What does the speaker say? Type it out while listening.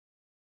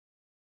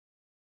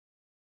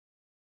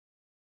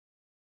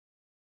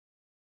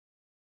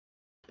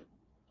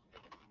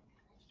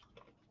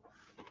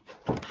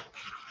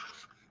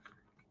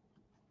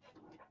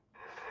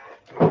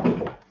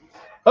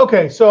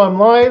Okay, so I'm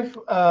live.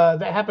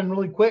 That happened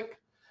really quick.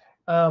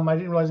 I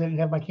didn't realize I didn't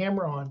have my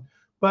camera on.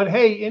 But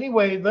hey,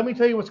 anyway, let me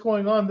tell you what's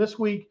going on this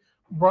week.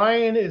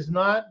 Brian is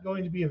not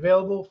going to be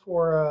available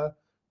for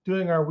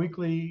doing our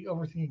weekly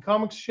Overthinking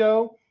Comics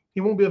show.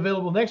 He won't be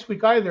available next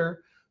week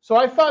either. So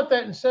I thought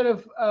that instead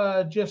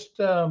of just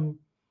trying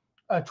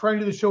to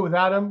do the show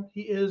without him,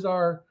 he is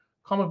our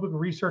comic book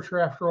researcher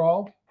after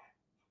all.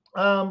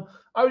 I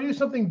would do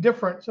something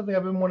different, something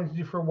I've been wanting to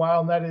do for a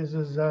while, and that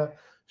is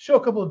show a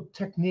couple of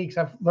techniques.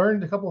 I've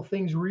learned a couple of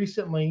things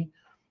recently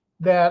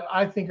that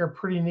I think are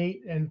pretty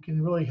neat and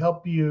can really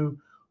help you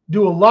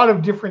do a lot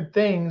of different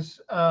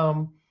things.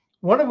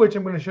 One of which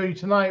I'm going to show you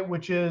tonight,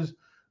 which is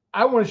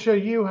I want to show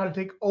you how to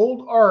take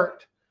old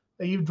art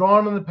that you've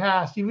drawn in the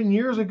past, even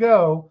years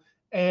ago,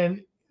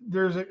 and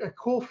there's a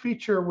cool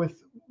feature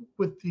with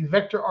the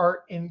vector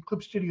art in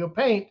Clip Studio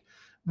Paint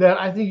that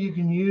I think you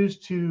can use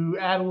to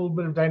add a little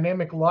bit of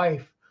dynamic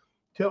life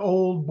to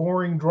old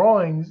boring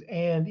drawings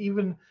and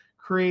even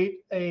create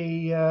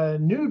a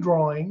new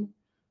drawing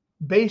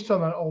based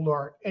on that old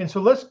art. And so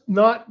let's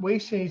not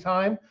waste any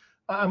time.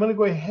 I'm going to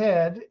go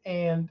ahead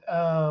and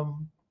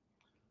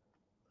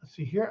let's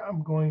see here.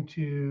 I'm going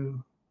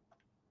to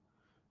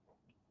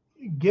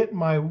get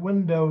my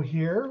window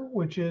here,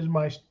 which is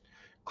my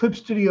Clip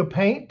Studio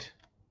Paint.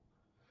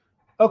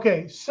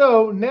 Okay,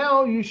 so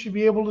now you should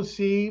be able to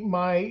see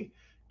my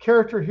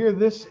character here.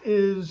 This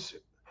is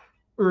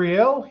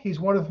Uriel. He's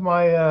one of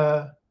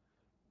my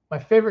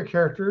favorite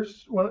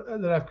characters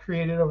that I've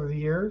created over the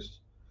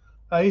years.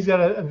 He's got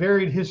a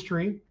varied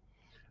history.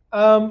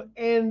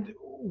 And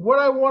what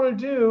I want to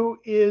do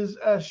is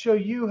show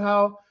you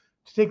how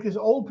to take this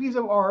old piece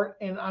of art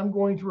and I'm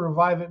going to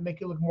revive it,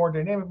 make it look more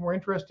dynamic, more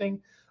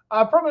interesting.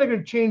 I'm probably going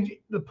to change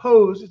the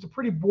pose. It's a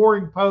pretty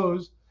boring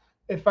pose.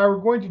 If I were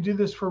going to do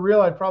this for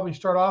real, I'd probably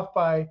start off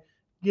by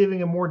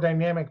giving a more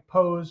dynamic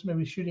pose,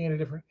 maybe shooting at a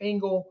different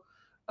angle.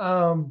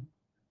 But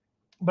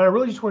I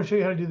really just want to show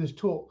you how to do this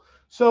tool.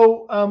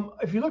 So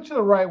if you look to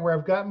the right where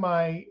I've got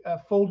my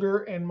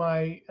folder and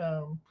my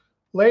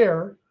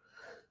layer,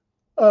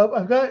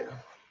 I've got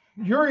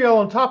Uriel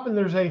on top and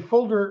there's a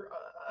folder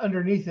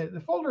underneath it. The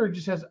folder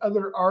just has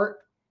other art.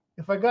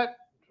 If I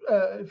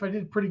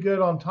did pretty good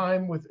on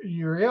time with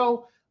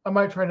Uriel, I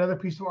might try another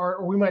piece of art,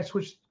 or we might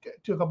switch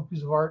to a couple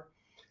pieces of art.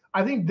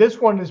 I think this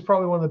one is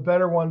probably one of the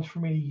better ones for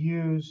me to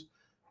use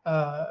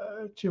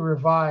to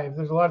revive.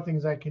 There's a lot of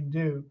things I can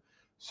do.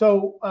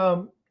 So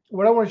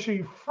what I want to show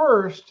you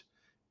first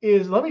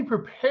is let me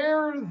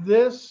prepare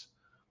this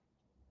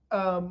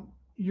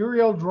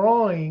Uriel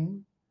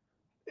drawing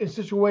in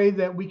such a way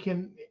that we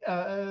can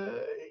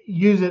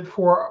use it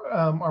for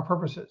our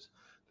purposes.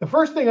 The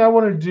first thing I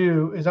want to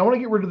do is I want to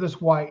get rid of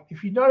this white.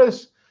 If you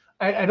notice,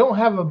 I don't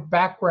have a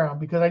background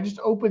because I just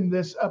opened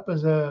this up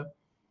as an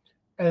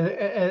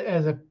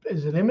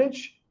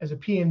image, as a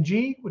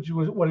PNG, which is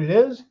what it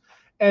is.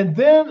 And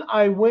then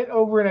I went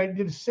over and I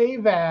did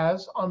save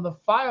as on the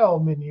file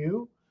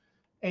menu,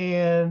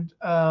 and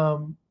I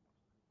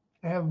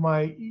have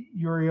my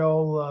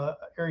Uriel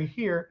area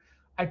here.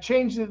 I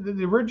changed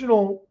the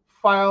original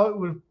file. It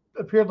would have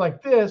appeared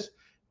like this. It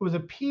was a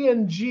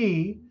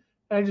PNG,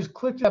 and I just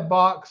clicked that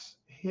box,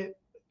 hit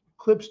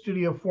Clip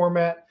Studio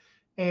Format,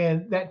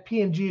 and that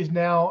PNG is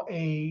now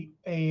a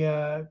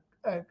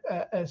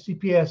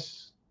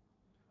CPS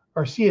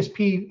or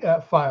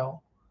CSP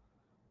file. I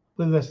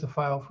believe that's the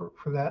file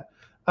for that.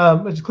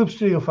 It's a Clip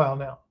Studio file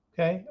now.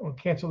 Okay, I'm gonna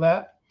cancel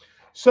that.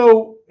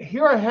 So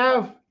here I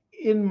have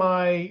in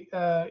my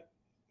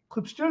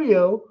Clip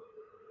Studio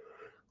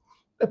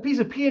a piece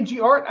of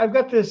PNG art. I've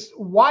got this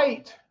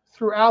white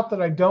throughout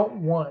that I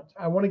don't want.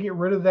 I want to get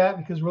rid of that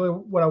because really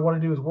what I want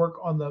to do is work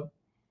on the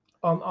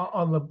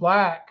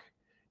black.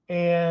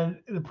 And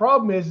the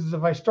problem is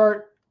if I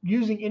start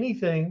using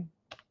anything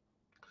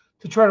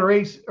to try to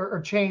erase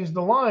or change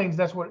the lines,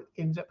 that's what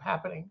ends up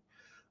happening.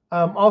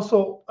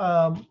 Also,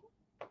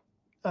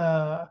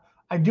 I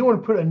do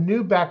want to put a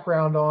new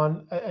background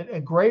on, a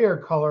grayer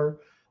color,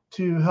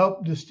 to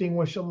help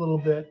distinguish a little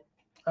bit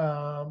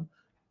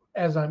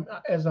as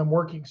I'm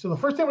working. So the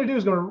first thing I'm going to do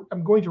is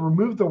I'm going to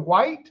remove the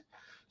white.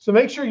 So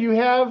make sure you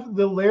have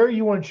the layer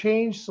you want to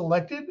change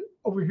selected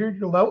over here in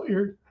your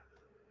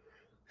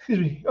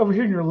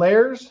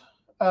layers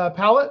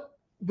palette.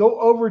 Go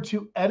over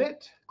to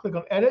Edit, click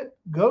on Edit,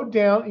 go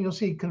down, and you'll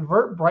see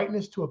Convert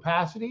Brightness to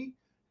Opacity.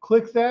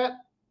 Click that,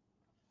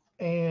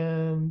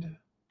 and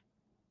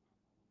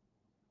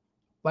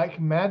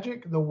like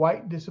magic, the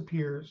white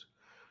disappears.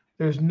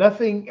 There's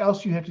nothing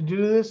else you have to do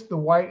to this. The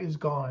white is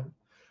gone.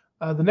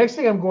 The next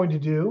thing I'm going to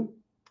do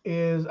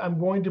is I'm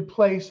going to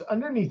place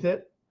underneath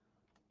it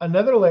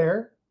another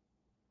layer,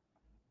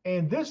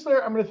 and this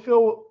layer I'm going to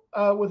fill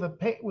with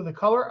a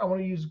color. I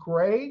want to use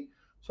gray,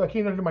 so I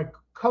came under my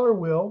color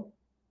wheel.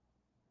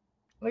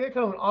 I got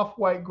kind of an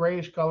off-white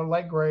grayish color,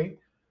 light gray.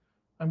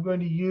 I'm going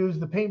to use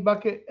the paint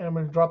bucket, and I'm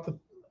going to drop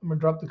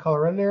the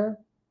color in there.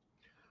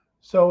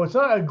 So it's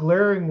not a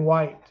glaring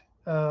white.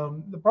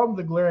 The problem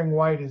with the glaring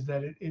white is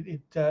that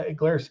it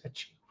glares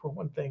at you, for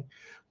one thing,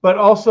 but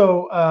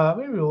also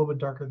maybe a little bit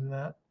darker than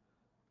that.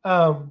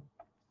 Um,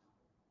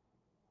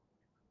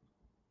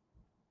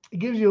 it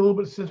gives you a little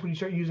bit of sense when you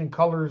start using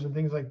colors and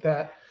things like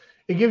that.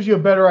 It gives you a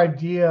better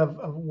idea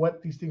of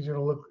what these things are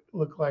going to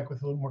look like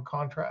with a little more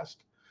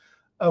contrast.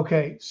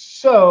 Okay,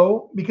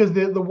 so because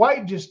the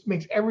white just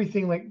makes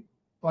everything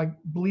like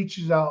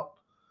bleaches out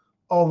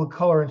all the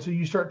color, and so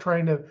you start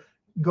trying to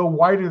go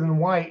whiter than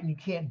white, and you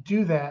can't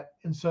do that,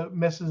 and so it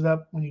messes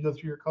up when you go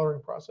through your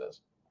coloring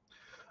process.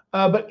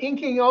 But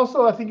inking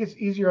also, I think it's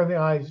easier on the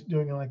eyes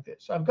doing it like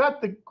this. So I've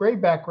got the gray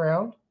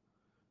background,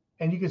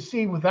 and you can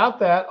see without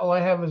that, all I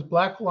have is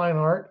black line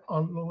art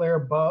on the layer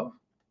above.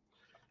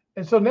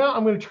 And so now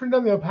I'm going to turn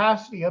down the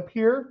opacity up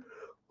here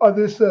on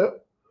this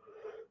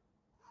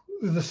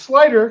the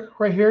slider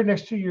right here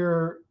next to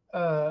your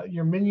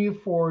menu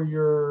for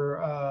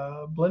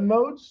your blend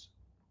modes.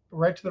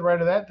 Right to the right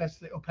of that, that's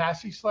the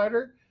opacity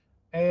slider.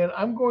 And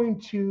I'm going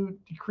to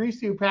decrease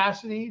the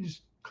opacity,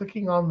 just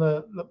clicking on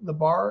the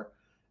bar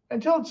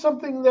until it's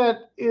something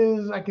that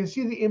is, I can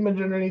see the image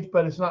underneath,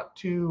 but it's not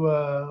too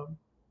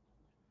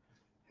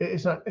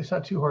it's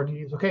not too hard to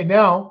use. Okay,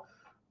 now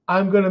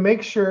I'm going to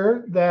make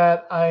sure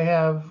that I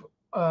have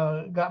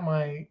got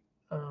my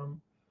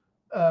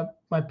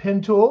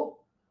pen tool.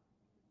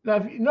 Now,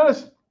 if you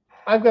notice,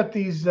 I've got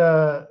these.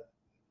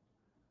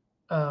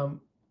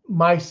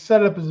 My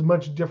setup is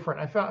much different.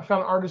 I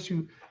found artists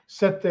who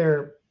set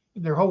their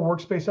whole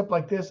workspace up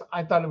like this.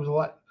 I thought it was a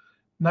lot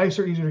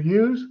nicer, easier to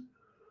use.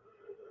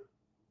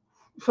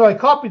 So I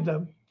copied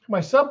them.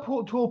 My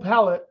tool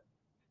palette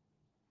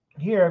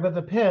here. I've got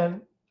the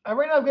pen.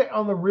 Right now I've got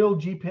on the real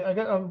G pen. I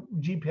got on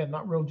G pen,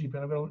 not real G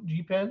pen. I've got on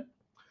G pen,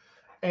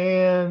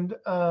 and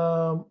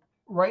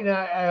right now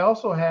I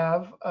also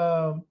have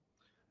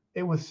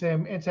it with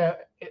some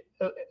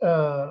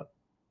uh,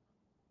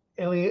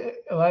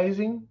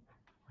 aliasing.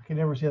 I can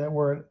never say that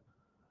word.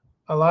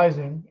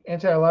 Aliasing,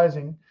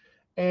 anti-aliasing.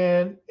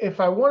 And if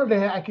I wanted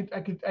to, I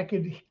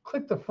could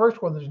click the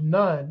first one. There's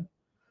none,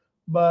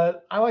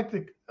 but I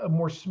like a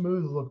more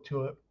smooth look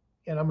to it,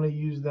 and I'm going to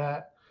use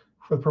that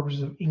for the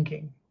purposes of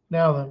inking.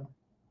 Now then,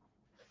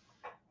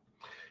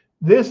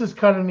 this is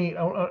kind of neat.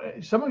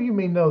 Some of you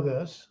may know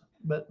this,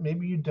 but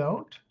maybe you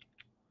don't.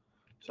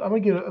 So I'm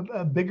going to get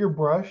a bigger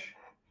brush,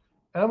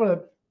 and I'm going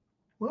to,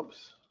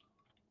 whoops,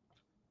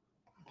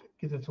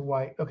 get that to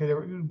white. Okay, there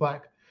we go,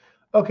 black.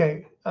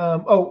 Okay.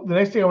 Oh, the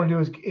next thing I want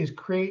to do is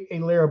create a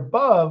layer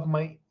above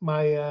my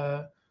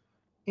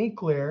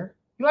ink layer.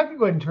 You know, I can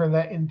go ahead and turn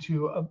that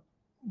into a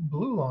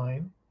blue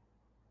line.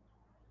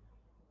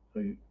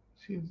 See,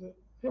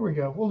 there we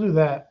go. We'll do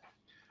that.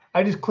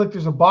 I just clicked.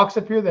 There's a box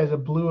up here that has a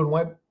blue and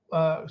white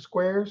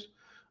squares.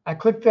 I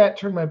click that,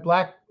 turn my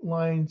black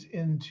lines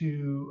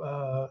into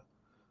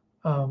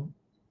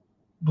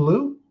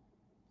blue.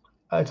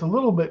 It's a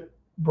little bit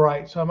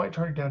bright, so I might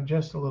turn it down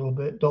just a little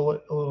bit, dull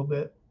it a little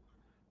bit.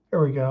 There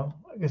we go.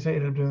 I guess I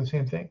ended up doing the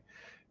same thing.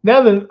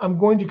 Now then, I'm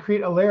going to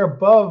create a layer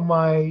above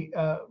my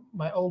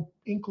my old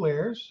ink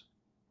layers.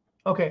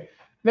 Okay.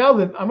 Now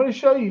then, I'm going to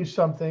show you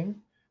something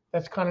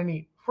that's kind of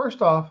neat.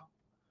 First off,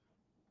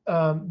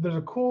 there's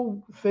a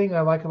cool thing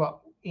I like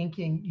about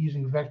inking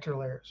using vector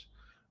layers.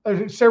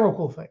 There's several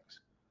cool things.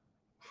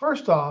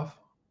 First off,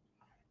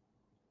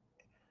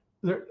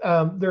 there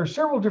are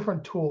several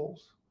different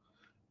tools.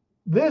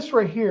 This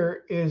right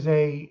here is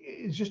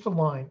just a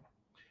line.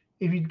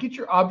 If you get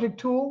your object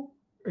tool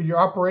or your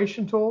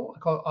operation tool, I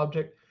call it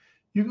object,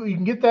 you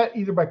can get that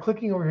either by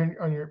clicking over here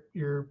on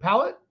your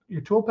palette,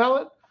 your tool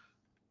palette,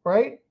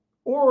 right?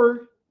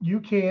 Or you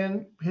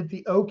can hit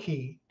the O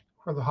key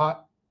for the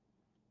hot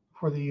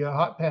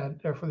pad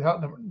or for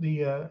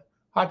the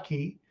hot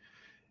key,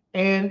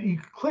 and you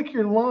click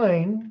your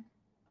line.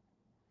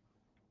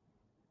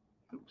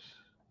 Oops.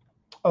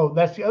 Oh,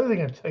 that's the other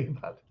thing I tell you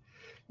about.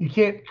 You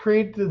can't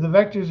create the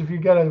vectors if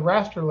you've got a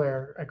raster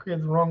layer. I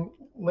created the wrong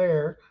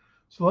layer.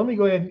 So let me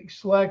go ahead and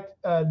select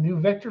a new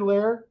vector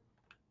layer.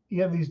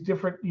 You have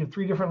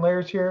three different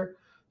layers here.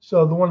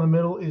 So the one in the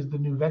middle is the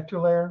new vector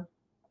layer.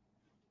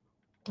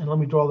 And let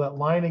me draw that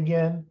line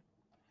again.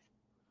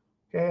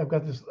 Okay,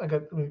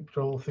 let me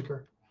draw a little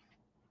thicker.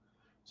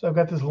 So I've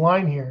got this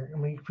line here. I'm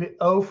going to hit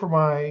O for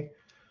my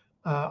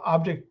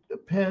object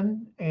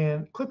pen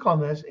and click on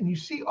this. And you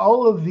see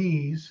all of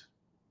these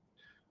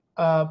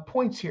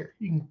points here.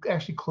 You can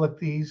actually collect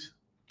these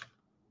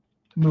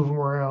to move them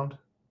around.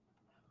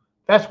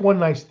 That's one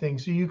nice thing.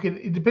 So you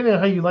can, depending on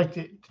how you like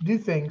to do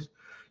things,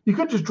 you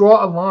could just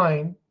draw a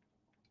line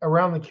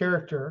around the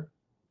character,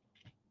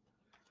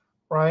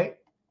 right?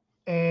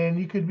 And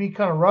you could be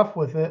kind of rough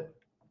with it.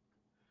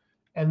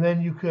 And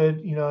then you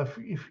could,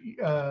 if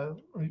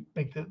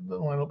make the line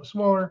a little bit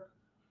smaller,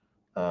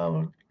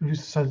 reduce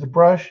the size of the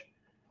brush.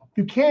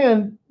 You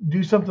can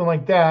do something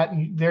like that.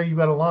 And there you've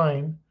got a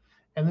line.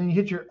 And then you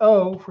hit your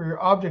O for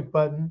your object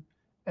button.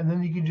 And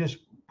then you can just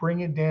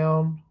bring it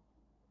down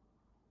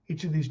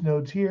each of these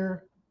nodes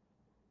here.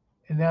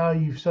 And now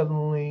you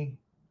can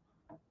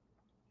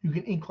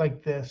ink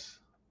like this.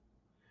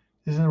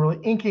 This isn't really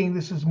inking.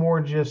 This is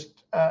more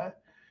just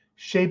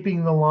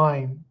shaping the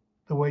line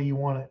the way you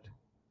want it.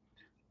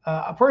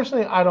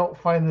 Personally, I don't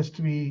find this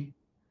to be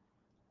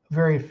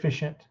very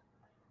efficient.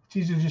 It's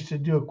easier just to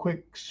do a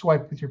quick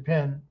swipe with your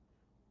pen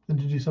than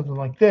to do something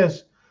like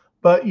this.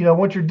 But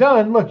once you're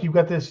done, look, you've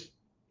got this.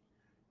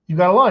 You've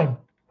got a line.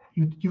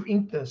 You've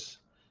inked this,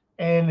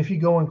 and if you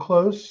go in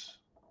close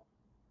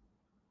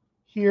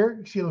here,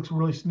 you see it looks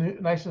really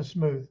nice and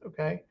smooth.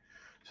 Okay,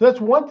 so that's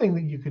one thing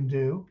that you can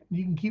do.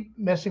 You can keep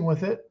messing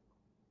with it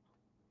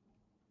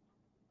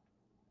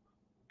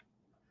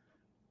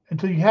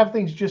until you have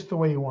things just the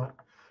way you want.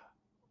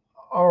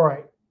 All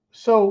right,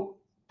 so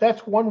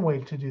that's one way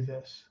to do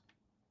this.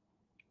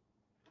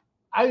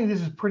 I think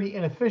this is pretty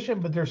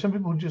inefficient, but there are some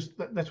people who just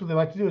that's what they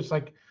like to do. It's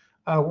like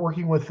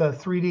working with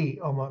 3D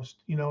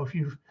almost. If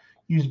you've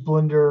used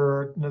Blender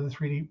or another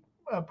 3D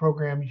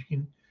program, you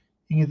can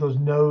get those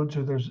nodes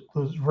or those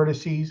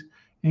vertices,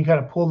 and you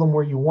kind of pull them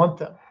where you want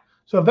them.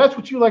 So if that's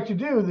what you like to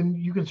do, then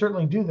you can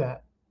certainly do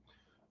that.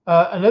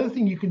 Another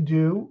thing you can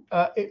do,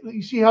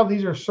 you see how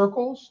these are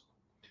circles?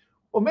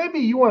 Well, maybe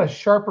you want a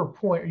sharper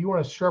point or you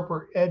want a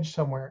sharper edge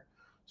somewhere.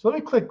 So let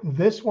me click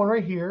this one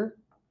right here.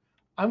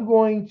 I'm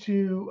going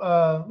to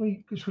let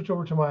me switch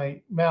over to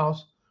my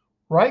mouse.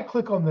 Right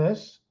click on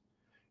this.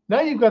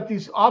 Now you've got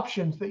these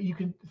options that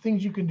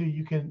things you can do.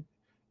 You can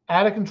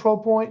add a control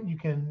point. You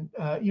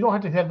don't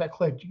have to have that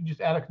clicked. You can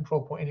just add a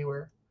control point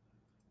anywhere.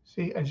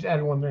 See, I just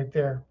added one right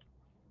there.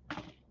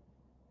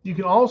 You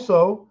can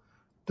also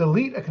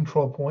delete a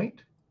control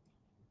point.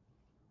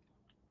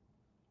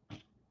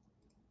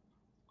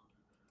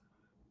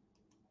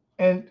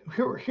 And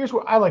here's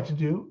what I like to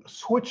do: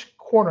 switch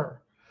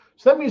corner.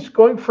 So that means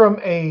going from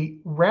a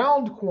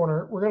round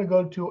corner, we're going to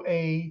go to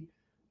a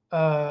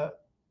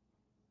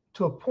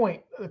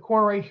point, the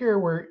corner right here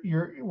where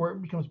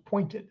it becomes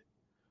pointed,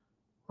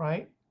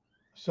 right?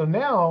 So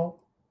now,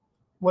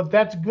 what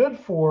that's good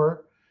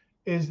for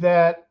is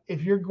that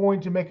if you're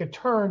going to make a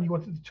turn, you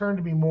want the turn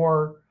to be a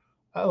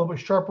little bit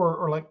sharper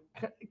or like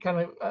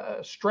kind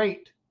of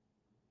straight.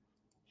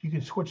 You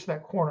can switch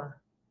that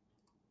corner.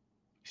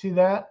 See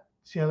that?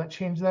 See how that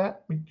changed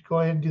that? We go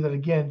ahead and do that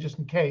again just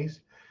in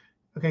case.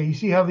 Okay, you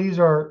see how these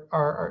are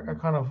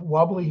kind of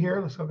wobbly here?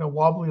 Looks like a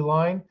wobbly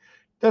line.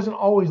 Doesn't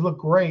always look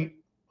great.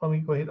 Let me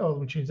go ahead. Oh, let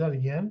me change that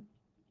again.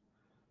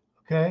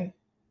 Okay.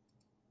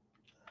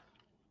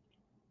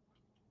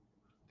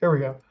 There we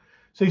go.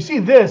 So you see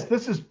this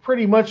is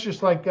pretty much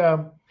just like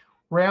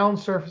round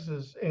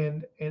surfaces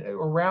and a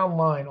round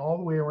line all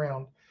the way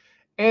around.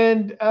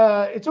 And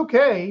it's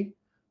okay,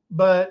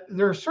 but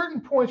there are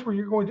certain points where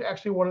you're going to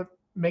actually want to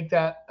make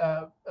that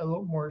a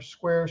little more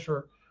squarish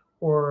or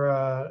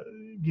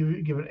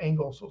give an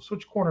angle. So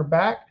switch corner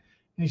back,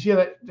 and you see how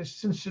that just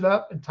cinched it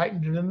up and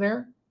tightened it in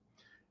there.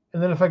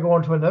 And then if I go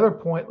on to another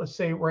point, let's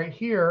say right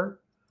here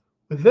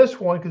with this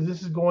one, because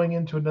this is going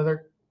into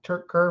another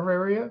curve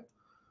area,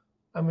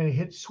 I'm going to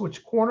hit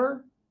switch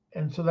corner,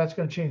 and so that's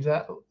going to change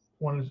that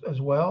one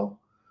as well.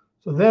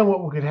 So then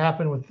what could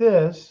happen with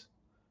this,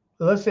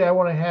 so let's say I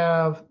want to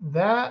have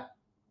that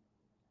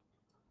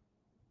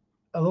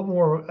a little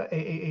more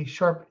a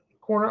sharp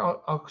corner.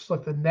 I'll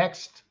select the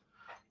next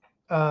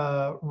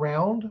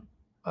round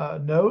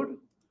node,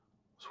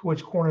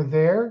 switch corner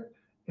there,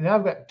 and now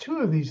I've got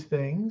two of these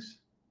things.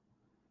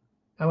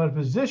 I'm going to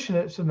position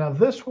it so now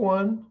this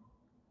one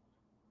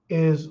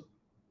is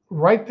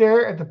right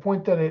there at the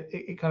point that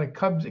it kind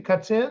of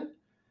cuts in,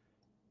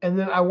 and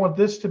then I want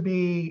this to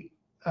be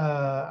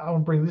I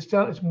want to bring this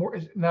down. It's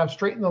now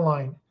straighten the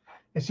line,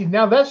 and see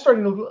now that's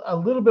starting to look a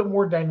little bit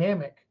more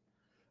dynamic,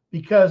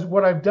 because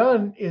what I've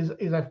done is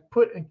I've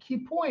put in key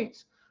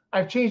points.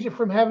 I've changed it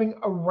from having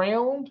a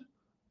round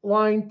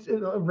line,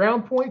 a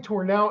round point, to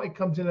where now it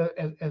comes in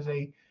as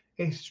a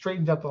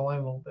straightens out the line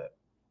a little bit.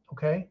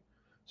 Okay,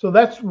 so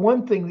that's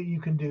one thing that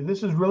you can do.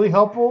 This is really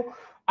helpful.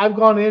 I've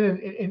gone in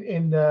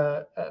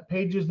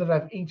pages that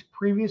I've inked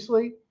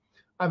previously.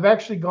 I've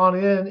actually gone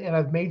in and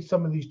I've made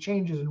some of these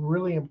changes and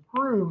really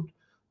improved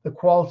the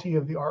quality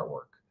of the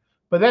artwork.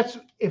 But that's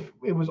if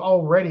it was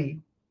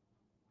already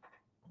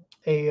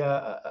a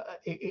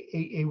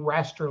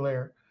raster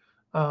layer.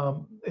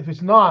 If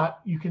it's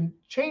not, you can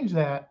change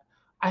that.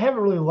 I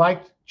haven't really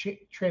liked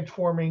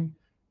transforming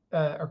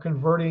or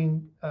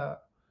converting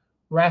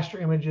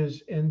raster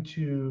images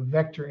into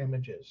vector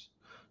images.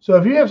 So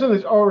if you have something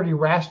that's already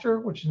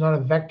raster, which is not a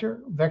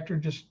vector, vector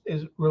just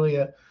is really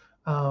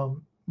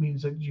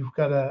means that you've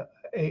got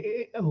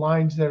a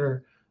lines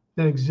that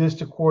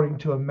exist according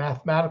to a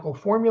mathematical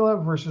formula,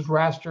 versus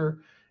raster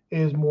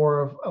is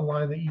more of a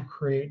line that you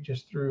create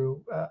just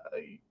through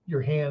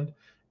your hand.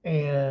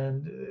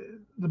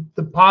 And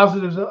the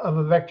positives of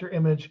a vector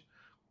image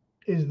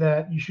is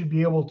that you should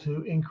be able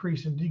to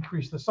increase and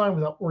decrease the sign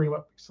without worrying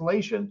about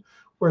pixelation,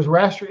 whereas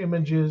raster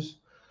images,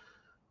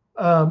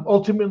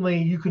 ultimately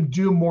you can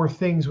do more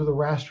things with a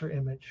raster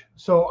image.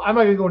 So I'm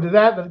not going to go into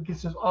that. That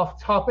gets us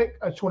off topic.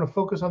 I just want to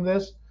focus on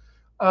this.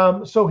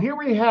 So here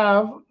we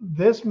have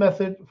this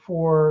method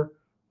for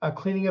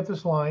cleaning up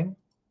this line.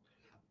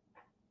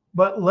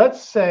 But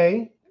let's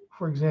say,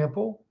 for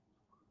example,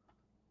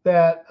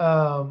 that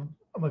I'm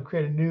going to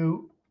create a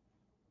new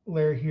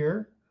layer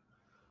here.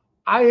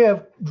 I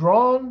have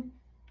drawn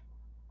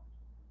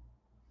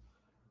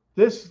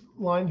this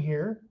line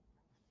here,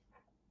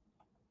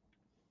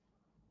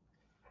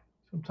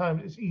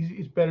 sometimes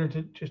it's better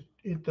to just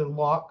hit the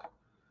lock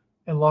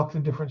and lock the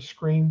different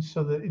screens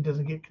so that it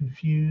doesn't get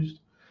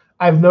confused.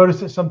 I've noticed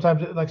that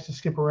sometimes it likes to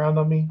skip around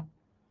on me.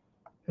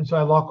 And so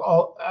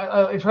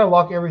I try to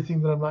lock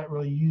everything that I'm not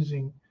really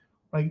using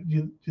when I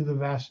do the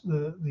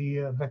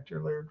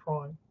vector layer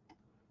drawing.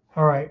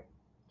 All right.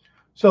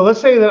 So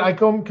let's say that I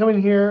come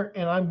in here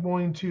and I'm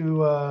going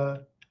to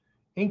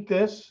ink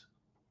this.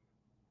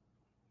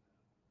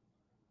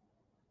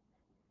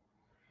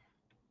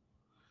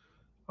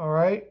 All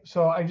right.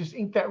 So I just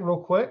ink that real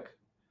quick.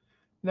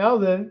 Now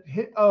then,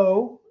 hit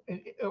O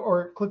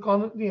or click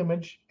on the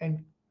image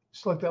and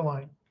select that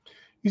line.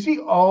 You see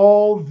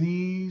all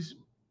these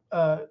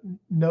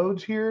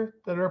nodes here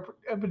that are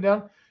up and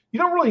down. You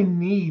don't really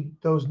need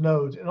those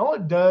nodes. And all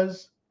it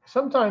does,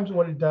 sometimes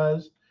what it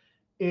does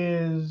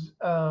is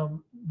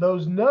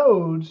those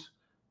nodes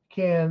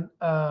can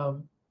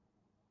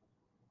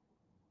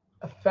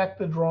affect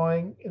the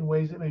drawing in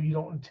ways that maybe you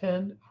don't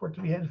intend for it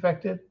to be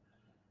affected.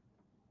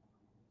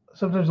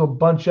 Sometimes they'll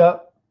bunch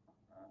up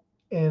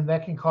and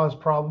that can cause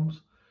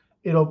problems.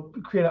 It'll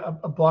create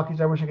a blockage.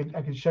 I wish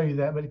I could show you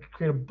that, but it could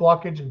create a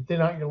blockage and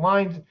thin out your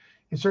lines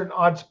in certain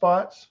odd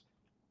spots.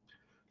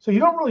 So you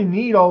don't really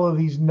need all of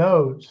these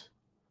nodes.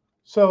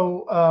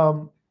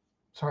 So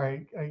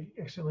sorry, I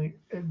accidentally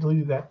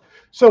deleted that.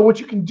 So what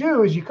you can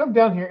do is you come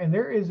down here and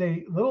there is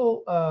a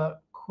little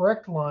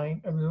correct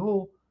line, and there's a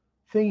little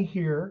thing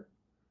here.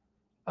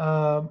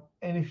 And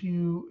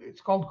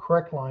it's called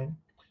correct line.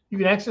 You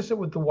can access it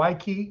with the Y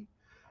key.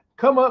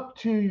 Come up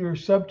to your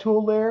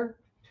subtool layer,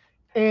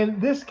 and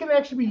this can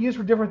actually be used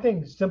for different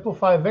things.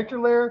 Simplify vector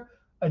layer,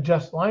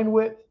 adjust line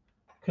width,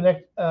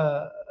 connect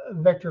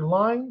vector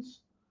lines,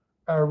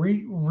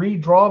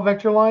 redraw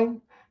vector line,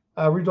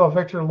 redraw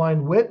vector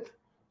line width.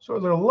 So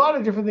there are a lot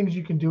of different things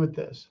you can do with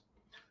this.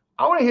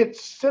 I want to hit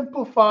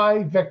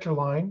simplify vector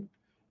line,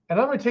 and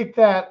I'm going to take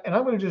that and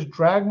I'm going to just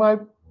drag my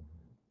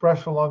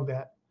brush along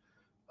that.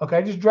 Okay,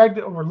 I just dragged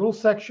it over a little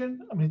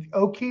section. I'm going to hit the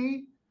O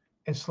key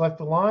and select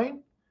the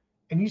line.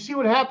 And you see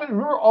what happened?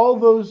 Remember all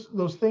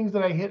those things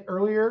that I hit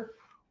earlier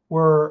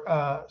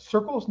were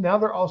circles. Now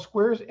they're all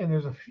squares, and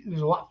there's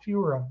a lot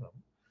fewer of them.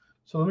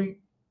 So let me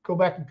go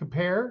back and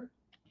compare.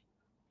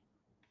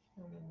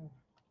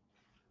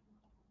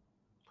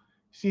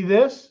 See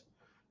this?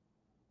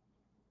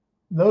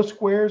 Those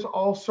squares,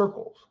 all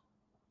circles.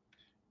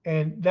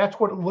 And that's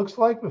what it looks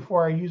like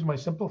before I use my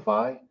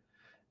simplify.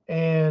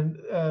 And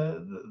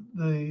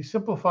the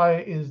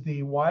simplify is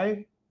the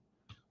Y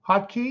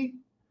hotkey.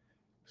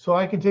 So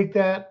I can take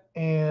that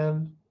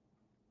and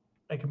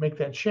I can make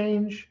that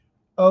change.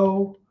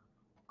 O,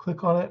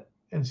 click on it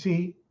and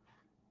see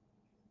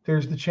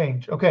there's the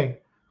change. Okay.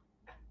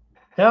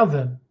 Now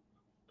then,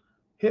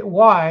 hit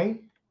Y.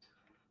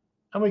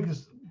 I'll make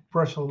this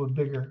brush a little bit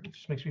bigger. It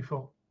just makes me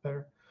feel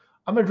better.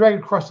 I'm going to drag it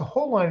across the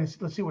whole line and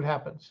let's see what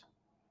happens.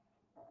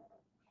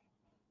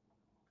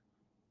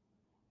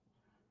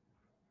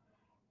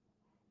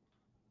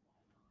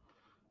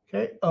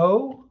 Okay,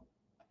 O.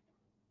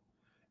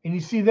 And you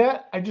see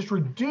that? I just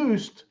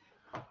reduced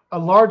a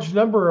large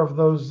number of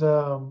those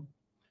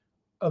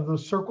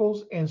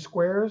circles and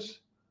squares.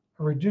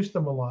 I reduced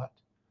them a lot.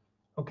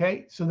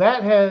 Okay, so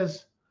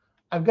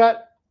I've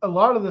got a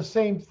lot of the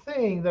same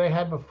thing that I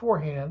had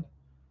beforehand.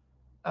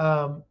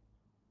 Now,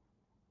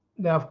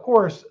 of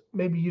course,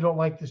 maybe you don't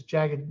like this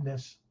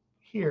jaggedness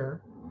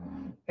here.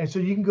 And so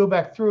you can go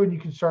back through and you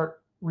can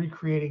start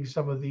recreating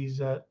some of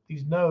these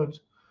nodes.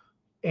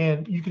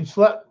 And you can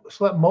select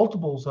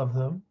multiples of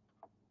them.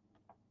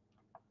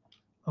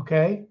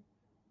 Okay,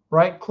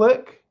 right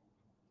click,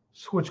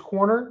 switch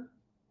corner.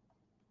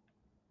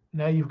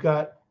 Now you've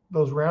got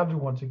those rounded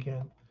ones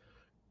again.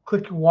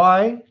 Click your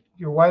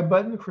Y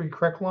button for your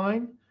correct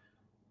line.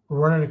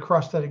 Run it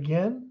across that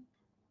again.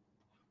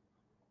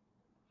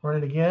 Run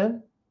it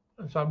again.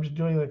 And so I'm just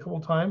doing it a couple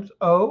times.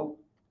 O.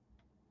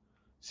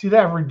 See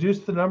that I've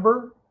reduced the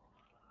number.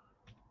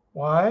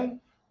 Y.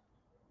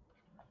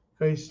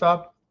 Okay,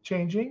 stop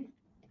changing.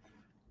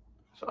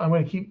 So I'm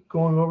going to keep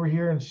going over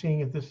here and seeing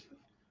if this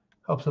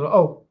helps at all.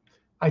 Oh,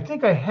 I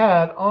think I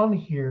had on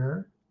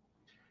here,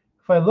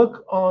 if I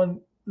look on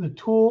the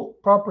tool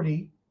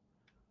property,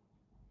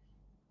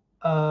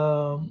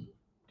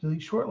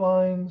 delete short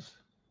lines.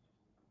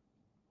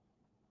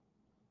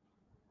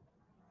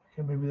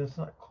 Okay, maybe that's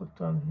not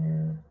clicked on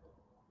here.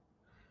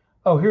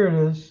 Oh, here it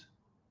is.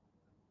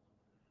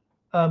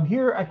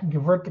 Here I can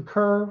convert the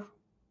curve.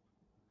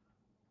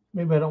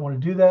 Maybe I don't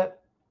want to do that.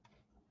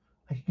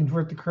 I can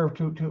convert the curve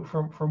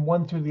from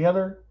one to the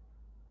other.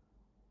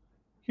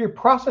 Here,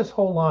 process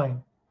whole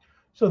line.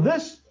 So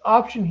this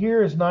option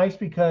here is nice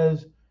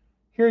because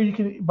here you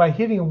can, by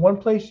hitting in one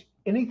place,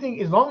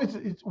 anything, as long as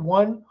it's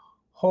one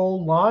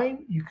whole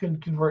line, you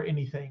can convert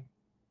anything,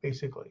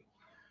 basically.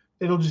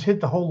 It'll just hit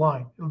the whole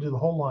line. It'll do the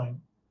whole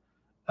line.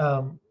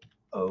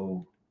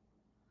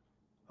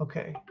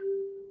 Okay.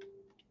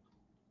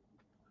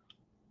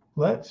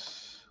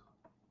 Let's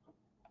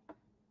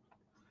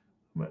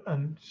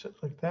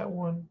unselect that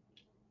one.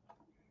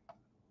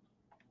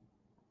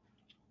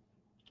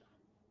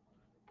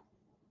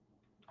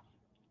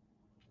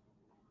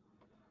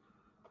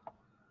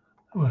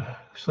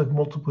 select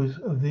multiples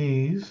of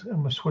these. I'm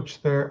going to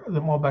switch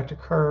them all back to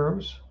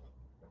curves.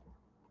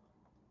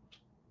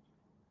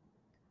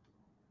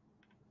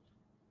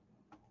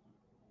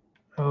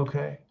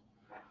 Okay,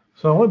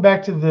 so I went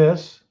back to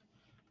this.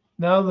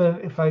 Now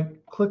then, if I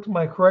clicked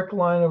my correct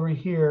line over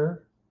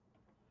here,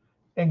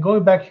 and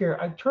going back here,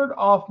 I turned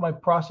off my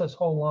process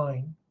whole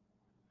line.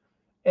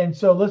 And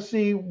so let's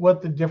see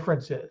what the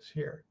difference is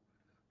here.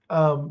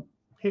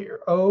 Hit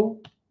your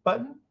O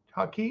button,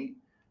 hotkey,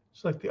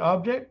 select the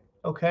object.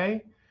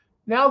 Okay.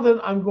 Now then,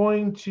 I'm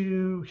going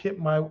to hit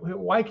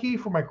Y key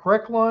for my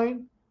correct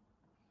line.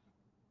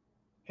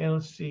 And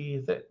let's see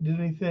if that did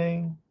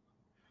anything.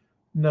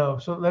 No,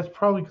 so that's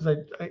probably because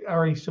I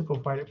already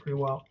simplified it pretty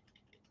well.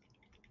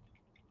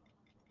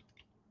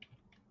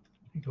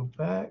 Let me go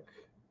back.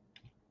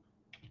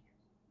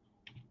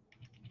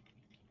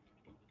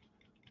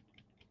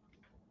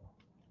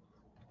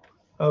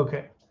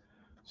 Okay,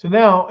 so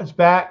now it's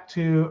back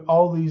to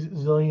all these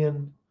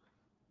zillion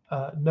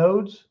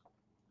nodes.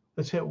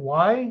 Let's hit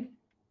Y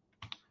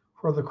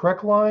for the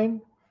correct line.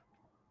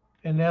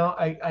 And now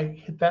I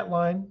hit that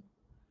line.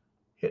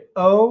 Hit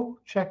O,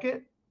 check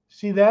it.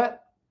 See that?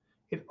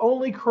 It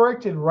only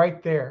corrected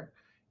right there.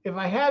 If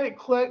I had it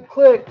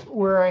clicked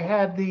where I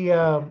had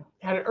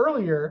had it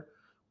earlier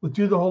with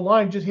do the whole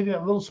line, just hitting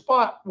that little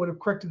spot would have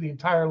corrected the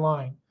entire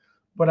line.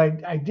 But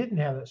I didn't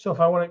have it. So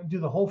if I want to do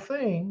the whole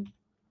thing,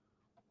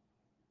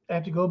 I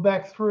have to go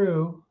back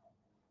through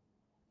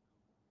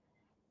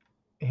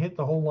and hit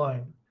the whole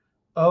line.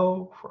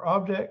 O for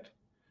object.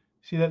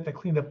 See that? That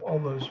cleaned up all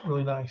those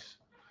really nice.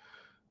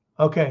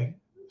 Okay.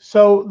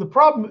 So the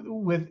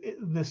problem with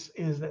this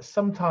is that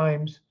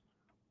sometimes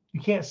you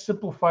can't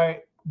simplify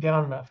it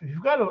down enough. If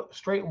you've got a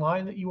straight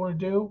line that you want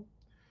to do,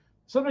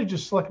 sometimes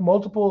just select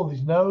multiple of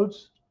these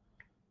nodes,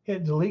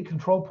 hit delete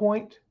control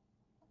point,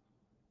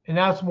 and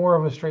now it's more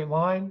of a straight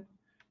line.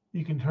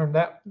 You can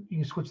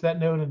switch that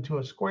node into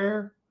a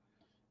square.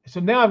 So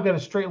now I've got a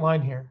straight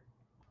line here.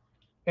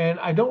 And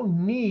I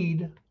don't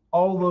need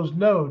all those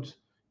nodes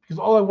because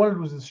all I wanted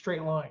was a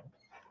straight line.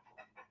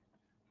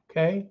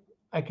 Okay,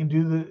 I can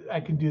do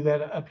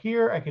that up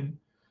here. I can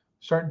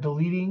start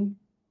deleting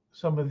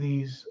some of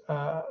these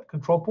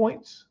control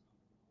points.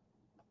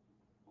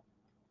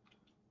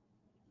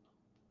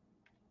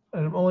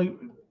 And I'm only,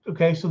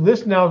 okay, so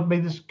this now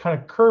made this kind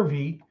of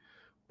curvy,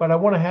 but I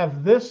want to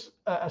have this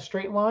a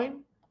straight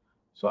line.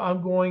 So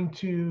I'm going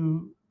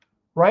to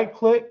right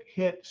click,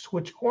 hit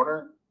switch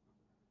corner.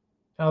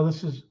 Now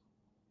this is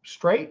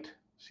straight,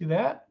 see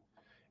that?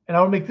 And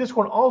I will make this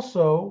one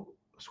also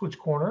switch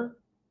corner.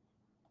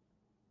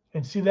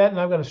 And see that? And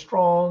I've got a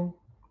strong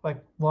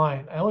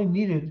line. I only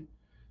needed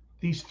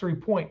these 3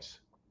 points.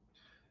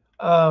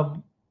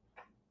 Now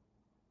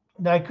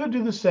I could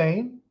do the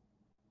same.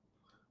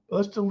 But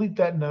let's delete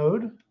that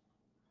node.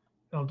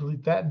 I'll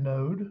delete that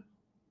node.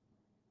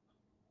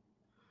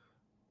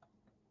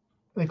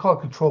 They call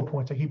it control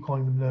points. I keep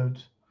calling them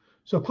nodes.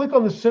 So click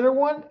on the center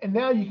one, and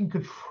now you can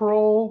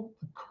control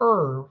the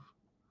curve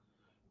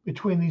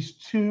between these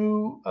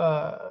two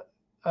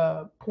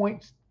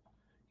points,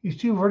 these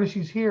two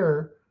vertices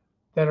here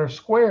that are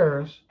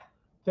squares.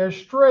 They're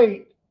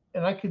straight,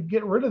 and I could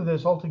get rid of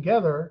this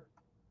altogether.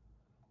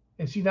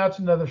 And see, now it's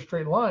another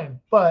straight line.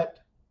 But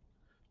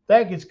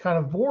that gets kind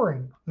of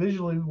boring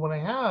visually when I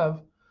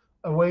have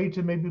a way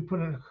to maybe put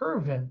a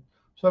curve in.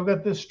 So I've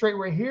got this straight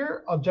right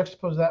here. I'll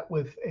juxtapose that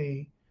with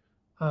a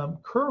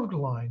curved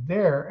line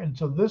there. And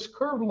so this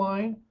curved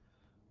line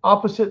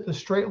opposite the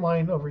straight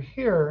line over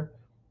here,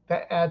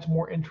 that adds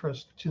more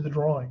interest to the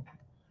drawing.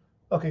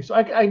 Okay, so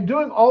I'm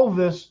doing all of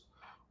this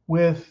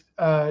with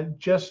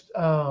just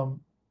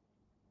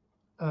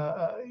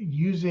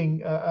using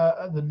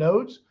the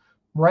nodes,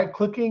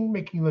 right-clicking,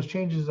 making those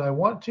changes I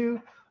want to.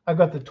 I've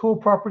got the tool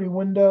property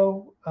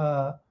window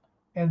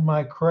and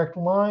my correct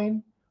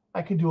line.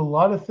 I can do a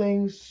lot of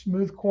things,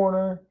 smooth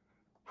corner,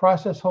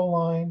 process whole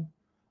line.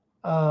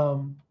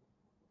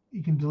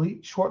 You can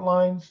delete short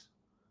lines,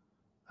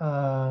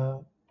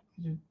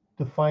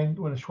 define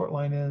what a short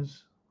line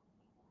is.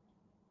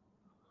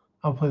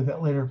 I'll play with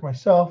that later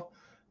myself.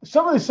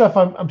 Some of this stuff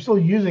I'm still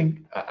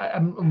using.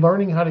 I'm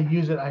learning how to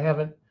use it. I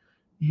haven't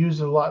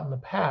used it a lot in the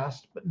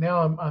past, but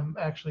now I'm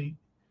actually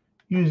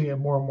using it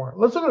more and more.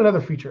 Let's look at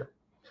another feature.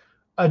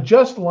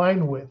 Adjust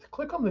line width.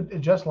 Click on the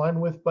adjust line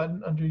width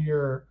button under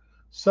your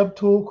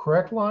subtool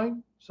correct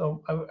line.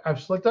 So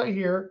I've selected out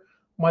here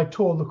my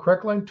tool, the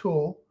correct line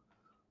tool.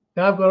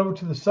 Now I've gone over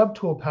to the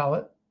subtool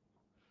palette.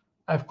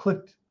 I've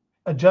clicked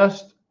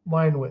adjust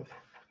line width.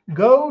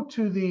 Go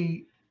to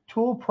the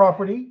tool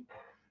property.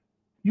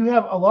 You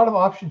have a lot of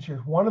options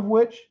here, one of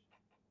which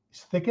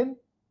is thicken.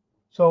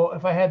 So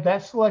if I had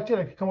that selected,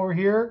 I could come over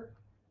here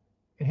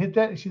and hit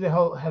that. You see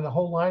how the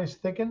whole line is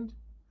thickened?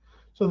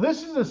 So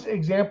this is this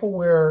example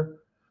where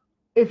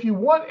if you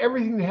want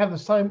everything to have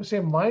the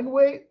same line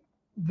weight,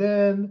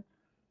 then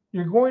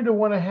you're going to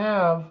want to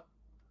have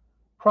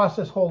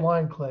process whole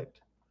line clicked.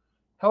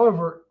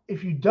 However,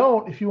 if you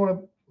don't, if you want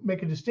to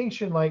make a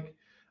distinction like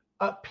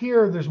up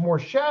here, there's more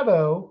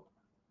shadow,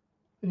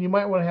 then you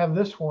might want to have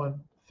this one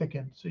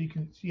thicken. So you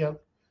can see how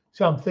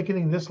I'm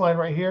thickening this line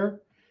right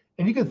here.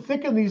 And you can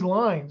thicken these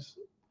lines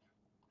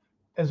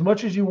as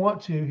much as you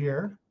want to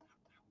here.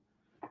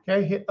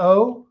 Okay, hit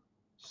O,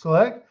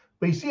 select.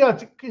 But you see how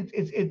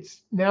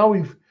it's now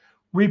we've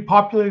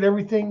repopulated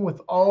everything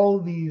with all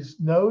these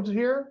nodes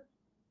here.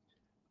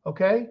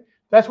 Okay,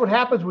 that's what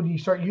happens when you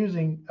start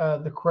using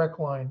the correct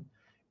line.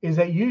 Is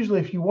that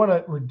usually if you want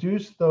to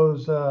reduce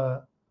those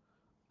the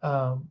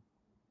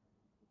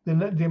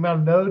amount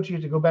of nodes, you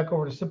have to go back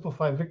over to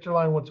simplify Victor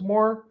line once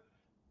more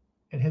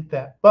and hit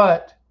that.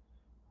 But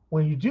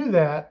when you do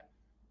that,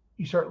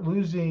 you start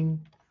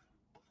losing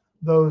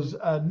those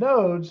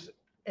nodes,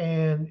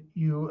 and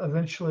you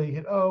eventually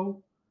hit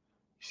O.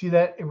 See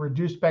that it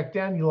reduced back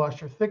down. You lost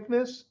your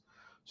thickness.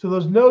 So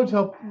those nodes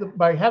help.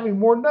 By having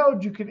more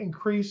nodes, you can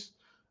increase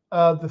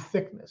the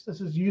thickness.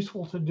 This is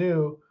useful to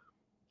do.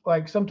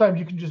 Like sometimes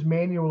you can just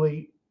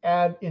manually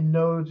add in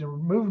nodes and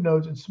remove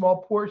nodes in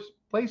small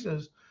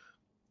places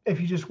if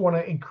you just want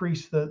to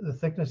increase the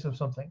thickness of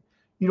something.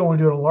 You don't want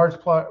to do it in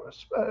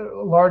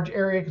a large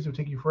area because it would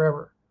take you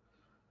forever.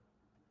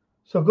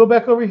 So go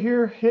back over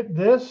here, hit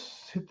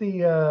this, hit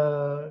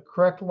the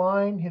correct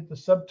line, hit the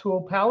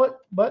subtool palette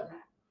button.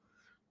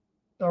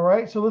 All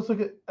right, so let's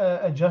look at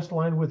adjust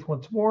line width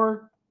once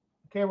more.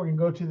 Okay, we're gonna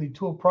go to the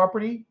tool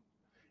property,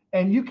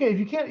 and you can,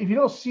 if you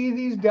don't see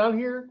these down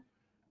here,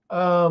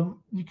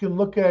 you can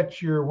look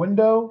at your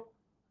window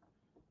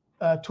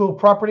tool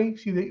property.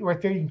 See that right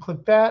there? You can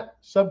click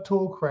that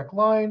subtool, correct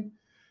line.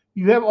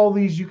 You have all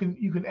these. You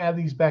can add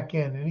these back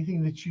in.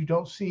 Anything that you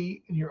don't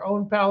see in your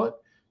own palette,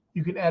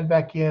 you can add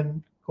back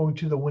in going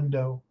to the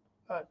window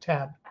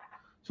tab.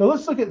 So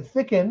let's look at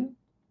thicken,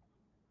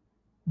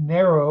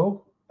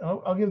 narrow.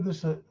 I'll give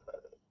this a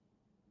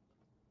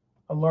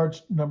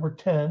large number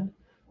 10.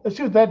 Let's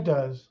see what that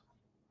does.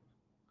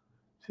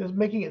 It says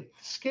making it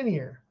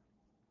skinnier.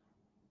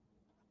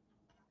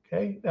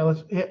 Okay, now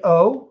let's hit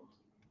O.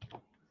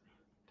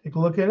 Take a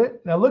look at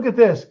it. Now look at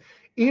this.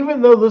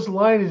 Even though this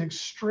line is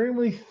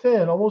extremely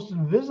thin, almost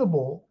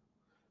invisible,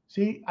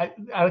 see, I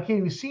can't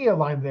even see a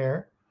line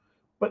there,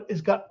 but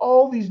it's got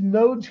all these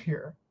nodes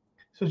here.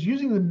 So it's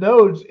using the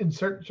nodes in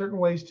certain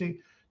ways to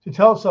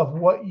tell itself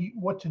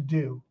what to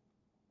do.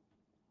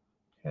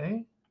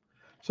 Okay,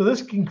 so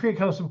this can create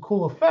kind of some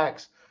cool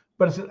effects,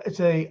 but it's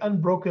a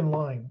unbroken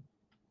line.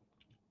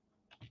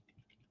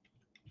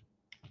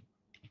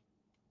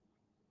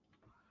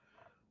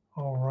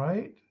 All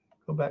right,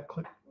 go back,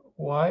 click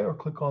Y, or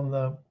click on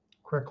the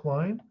correct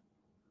line.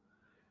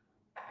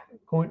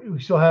 We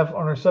still have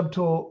on our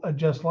subtool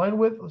adjust line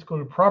width. Let's go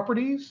to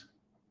properties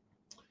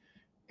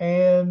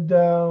and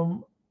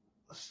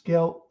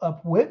scale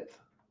up width.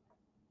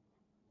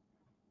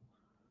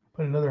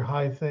 Put another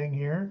high thing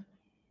here.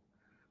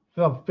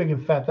 Look how big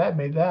and fat that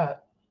made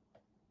that.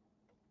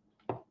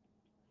 Make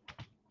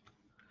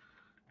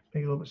it a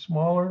little bit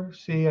smaller.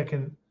 See,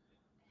 there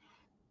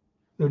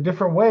are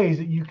different ways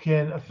that you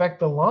can affect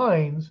the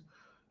lines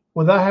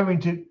without having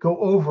to go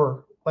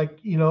over. Like,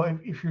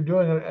 if you're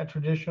doing a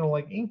traditional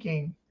like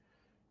inking,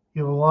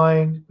 you have a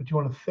line, but you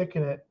want to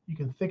thicken it. You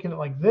can thicken it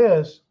like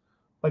this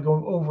by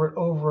going over it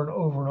over and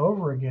over and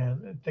over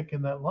again and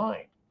thicken that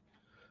line.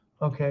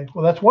 Okay,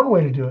 well, that's one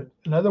way to do it.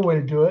 Another way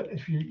to do it,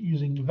 if you're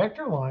using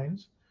vector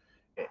lines,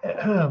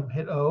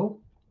 hit O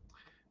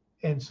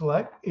and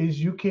select, is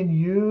you can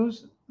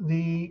use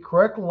the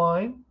correct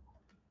line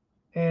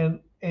and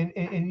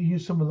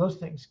use some of those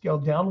things. Scale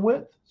down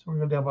width. So we're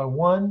going to go down by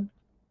 1.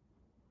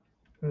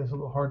 It's a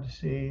little hard to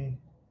see.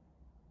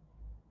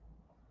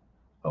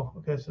 Oh,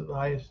 okay, so the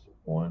highest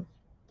one.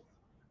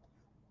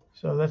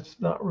 So that's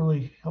not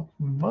really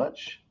helping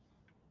much.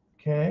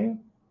 Okay.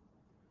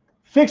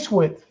 Fixed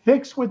width.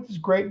 Fixed width is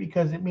great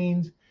because it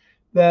means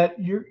that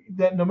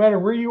no matter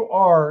where you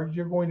are,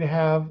 you're going to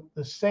have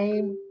the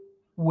same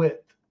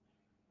width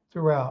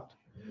throughout.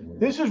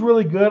 This is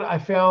really good. I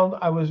found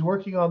I was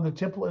working on the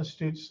Temple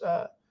Institute's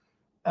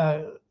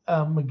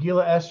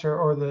Megillah Esther,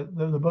 or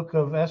the book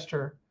of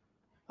Esther,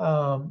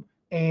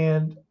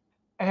 and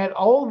I had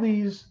all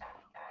these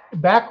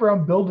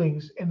background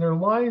buildings, and their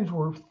lines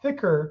were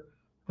thicker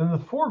than the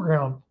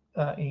foreground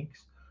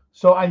inks.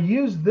 So I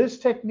used this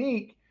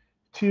technique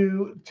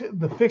to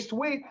the fixed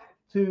width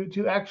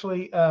to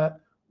actually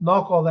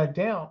knock all that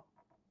down.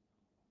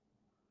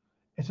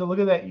 And so look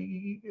at that.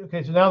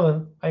 Okay, so now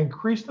then I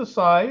increased the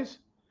size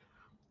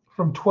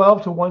from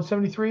 12 to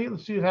 173.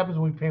 Let's see what happens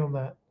when we paint on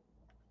that.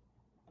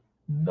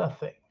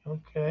 Nothing.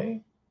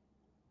 Okay.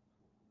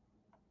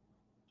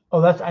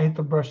 Oh, I hit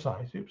the brush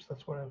size. Oops,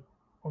 that's one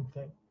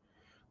thing.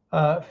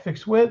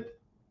 Fixed width.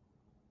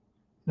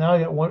 Now I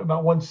got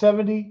about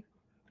 170.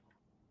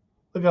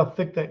 Look how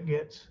thick that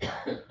gets.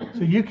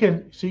 So you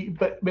can see,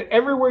 but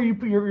everywhere you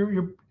put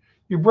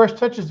your brush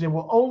touches, it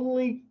will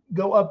only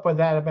go up by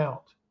that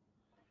amount.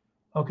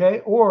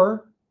 Okay,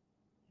 or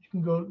you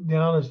can go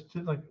down as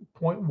to like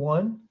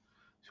 0.1.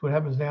 See what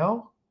happens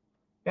now?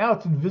 Now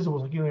it's invisible.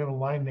 It's like you don't have a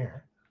line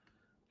there.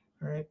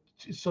 All right,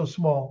 it's so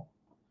small.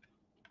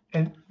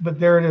 But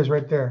there it is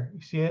right there.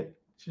 You see it?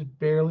 It's just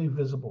barely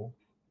visible.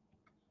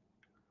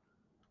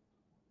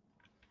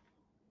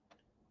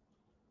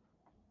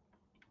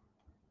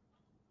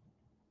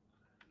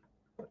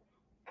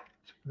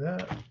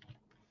 that.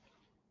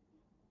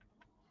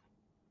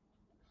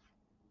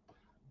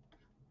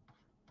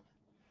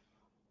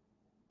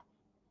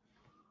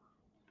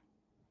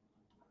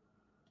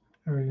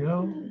 There we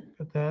go.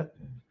 Got that.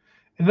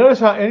 And notice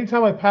how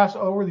anytime I pass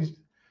over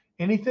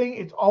anything,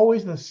 it's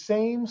always the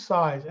same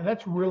size. And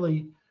that's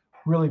really,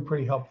 really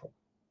pretty helpful.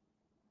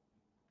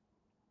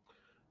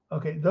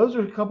 Okay, those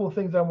are a couple of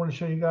things I want to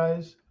show you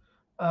guys.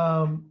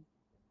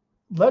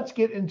 Let's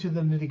get into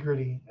the nitty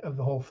gritty of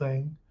the whole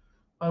thing.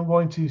 I'm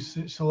going to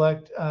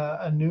select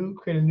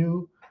create a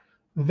new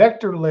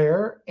vector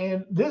layer.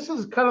 And this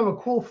is kind of a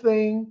cool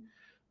thing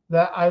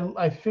that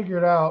I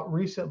figured out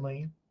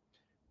recently.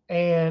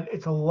 And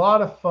it's a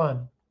lot of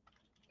fun.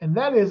 And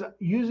that is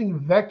using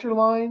vector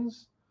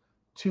lines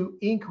to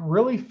ink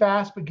really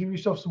fast, but give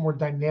yourself some more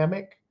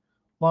dynamic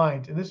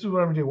lines. And this is what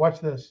I'm going to do. Watch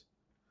this.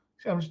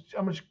 I'm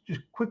going to just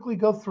quickly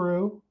go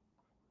through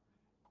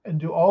and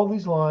do all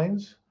these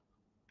lines.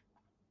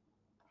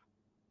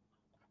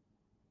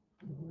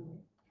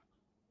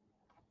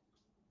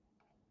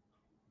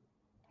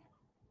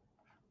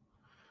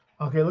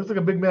 Okay, it looks like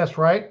a big mess,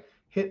 right?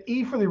 Hit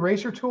E for the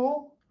eraser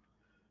tool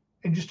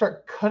and just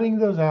start cutting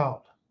those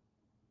out.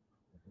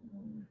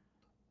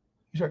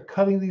 You start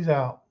cutting these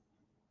out.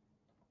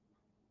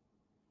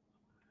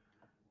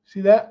 See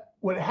that?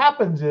 What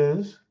happens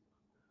is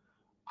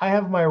I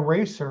have my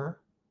eraser.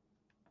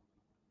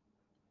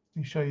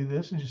 Let me show you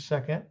this in just a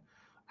second.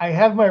 I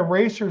have my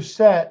eraser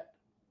set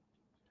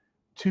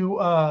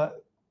to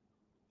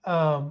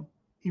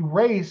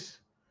erase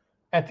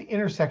at the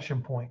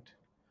intersection point.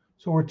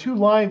 So where two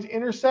lines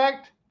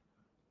intersect,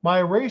 my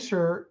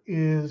eraser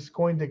is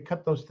going to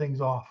cut those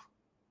things off.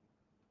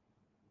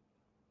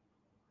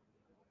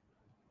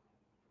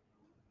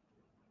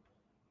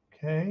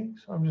 Okay,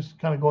 so I'm just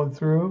kind of going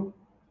through.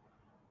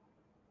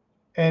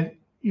 And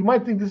you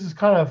might think this is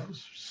kind of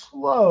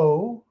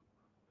slow,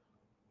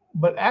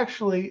 but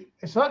actually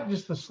it's not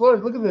just the slow.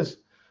 Look at this.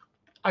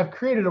 I've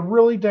created a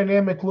really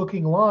dynamic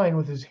looking line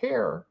with his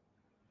hair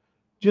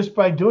just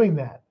by doing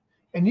that.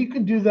 And you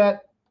can do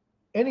that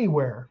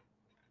anywhere.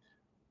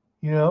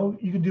 You know,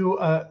 you can do,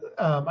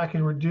 I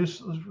can reduce,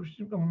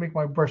 I'm gonna make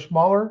my brush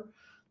smaller.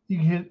 You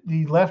can hit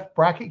the left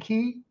bracket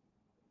key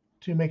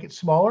to make it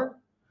smaller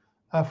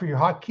for your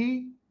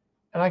hotkey.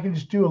 And I can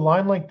just do a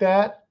line like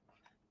that,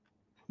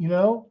 you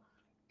know,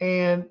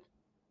 and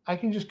I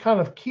can just kind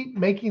of keep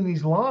making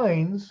these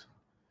lines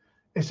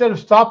instead of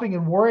stopping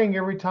and worrying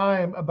every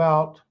time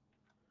about,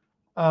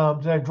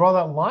 did I draw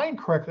that line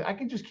correctly? I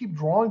can just keep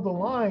drawing the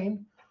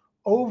line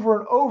over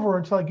and over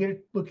until I get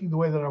it looking the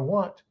way that I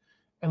want.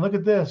 And look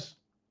at this.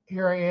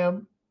 Here I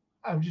am.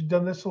 I've just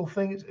done this little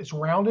thing. It's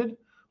rounded.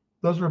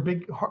 Those are a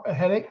big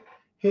headache.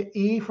 Hit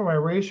E for my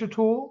eraser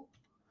tool.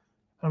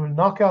 I'm going to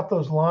knock out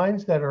those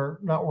lines that are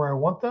not where I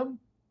want them.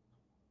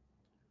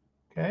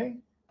 Okay.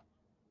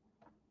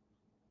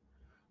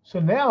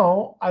 So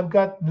now I've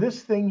got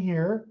this thing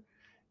here,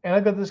 and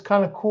I've got this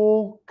kind of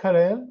cool cut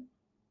in.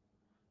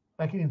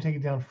 I can even take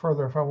it down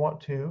further if I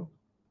want to.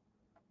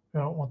 I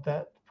don't want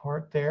that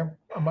part there.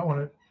 I might want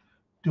to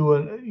do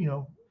a, you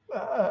know,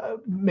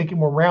 make it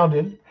more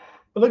rounded.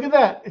 But look at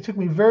that. It took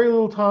me very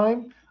little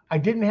time. I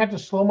didn't have to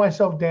slow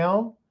myself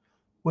down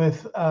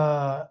with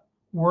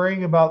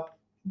worrying about,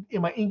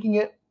 am I inking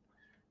it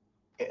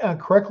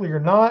correctly or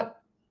not?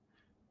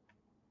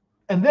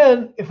 And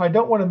then if I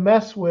don't want to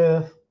mess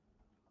with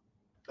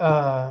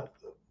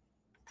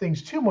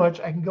things too much,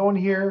 I can go in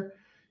here,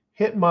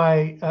 hit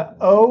my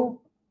O,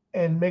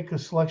 and make a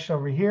selection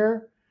over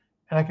here,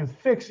 and I can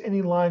fix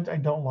any lines I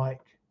don't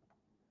like.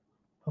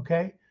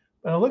 Okay,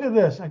 but now look at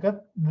this. I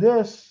got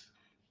this.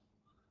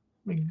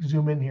 Let me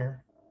zoom in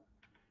here.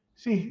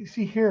 See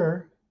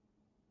here.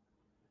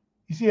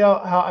 You see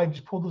how I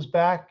just pulled this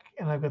back,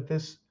 and I've got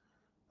this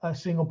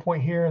single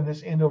point here and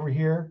this end over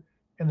here,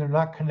 and they're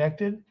not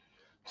connected.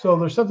 So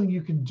there's something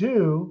you can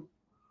do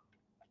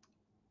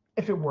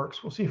if it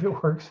works. We'll see if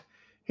it works.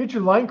 Hit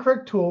your line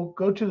correct tool,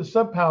 go to the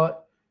subpalette,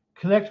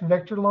 connect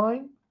vector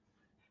line,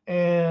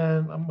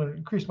 and I'm going to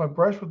increase my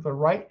brush with the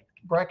right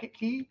bracket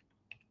key.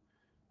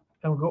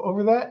 And we'll go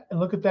over that and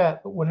look at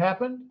that. What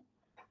happened?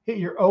 Hit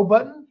your O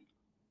button,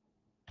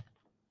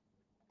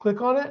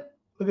 click on it.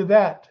 Look at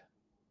that.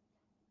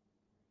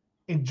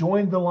 It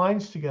joined the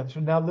lines together. So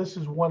now this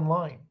is one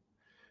line.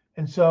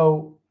 And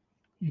so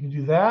you can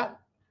do that.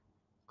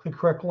 Click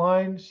correct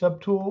line,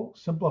 subtool,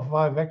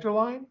 simplify vector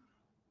line.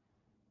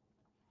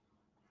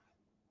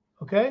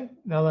 Okay,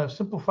 now that I've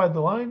simplified the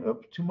line,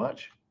 oops, too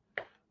much.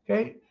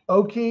 Okay,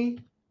 O key.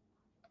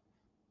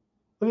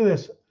 Look at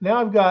this. Now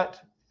I've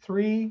got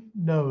 3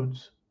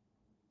 nodes.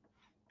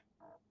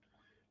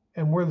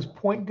 And where this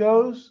point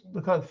goes,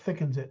 look how it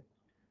thickens it.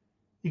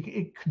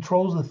 It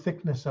controls the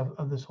thickness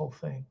of this whole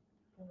thing.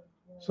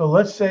 So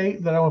let's say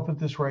that I want to put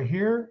this right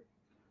here,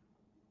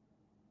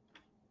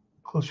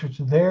 closer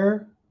to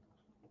there.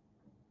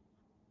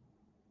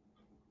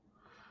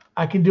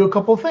 I can do a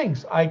couple of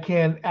things. I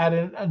can add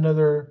in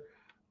another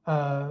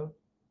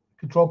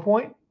control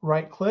point,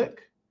 right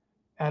click,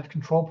 add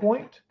control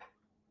point.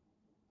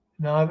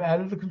 Now I've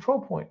added a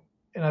control point.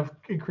 and I've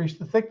increased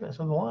the thickness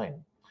of the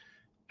line.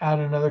 Add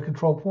another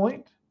control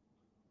point.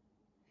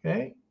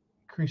 Okay,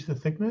 increase the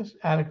thickness,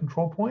 add a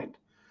control point.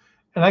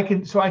 And I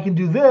can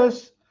do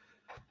this.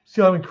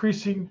 See how I'm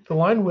increasing the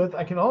line width.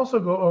 I can also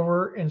go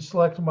over and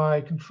select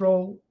my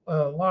control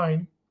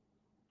line,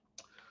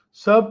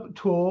 sub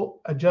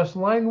tool, adjust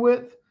line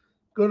width,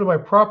 go to my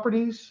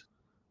properties.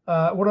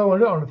 What do I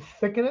want to do? I want to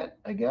thicken it,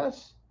 I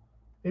guess.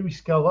 Maybe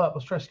scale up.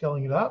 Let's try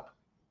scaling it up.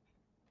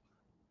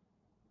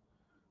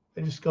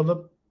 I just scaled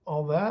up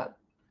all that.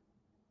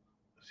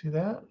 See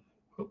that?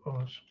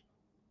 Oops.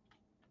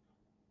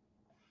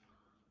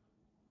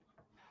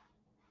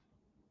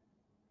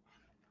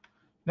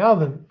 Now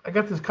then, I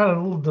got this kind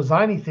of little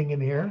designy thing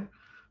in here.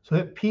 So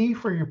hit P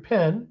for your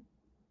pen.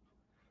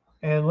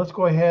 And let's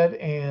go ahead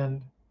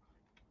and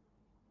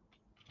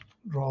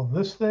draw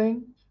this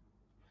thing.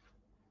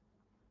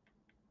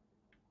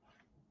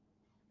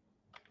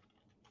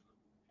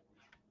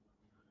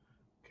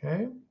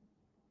 Okay.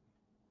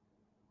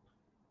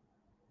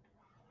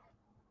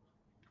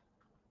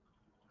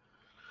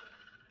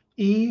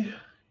 E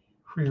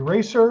for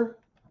eraser.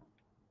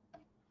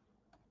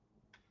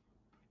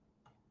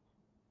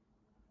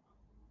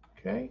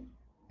 Okay.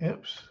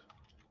 Oops.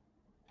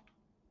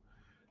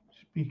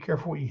 Just be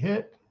careful what you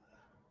hit.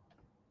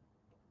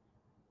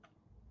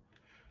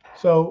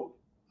 So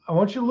I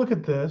want you to look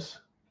at this,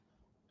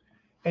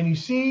 and you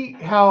see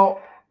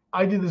how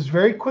I did this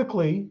very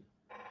quickly,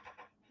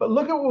 but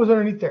look at what was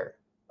underneath there.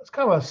 It's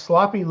kind of a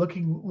sloppy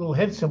looking little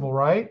head symbol,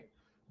 right?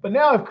 But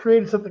now I've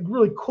created something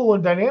really cool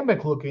and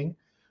dynamic looking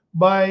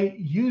by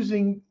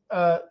using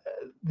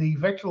the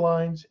vector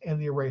lines and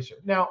the eraser.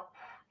 Now,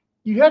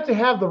 you have to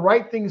have the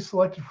right things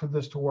selected for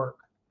this to work.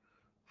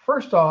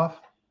 First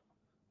off,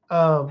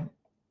 I'm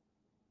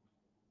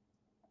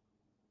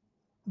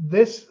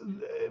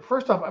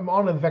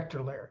on a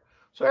vector layer.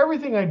 So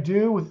everything I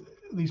do with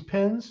these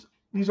pens,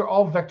 these are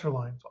all vector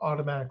lines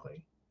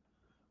automatically.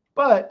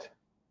 But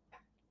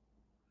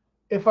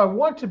if I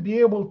want to be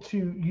able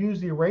to use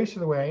the eraser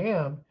the way I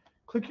am,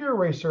 click your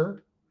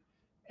eraser,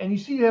 and you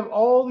see you have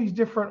all these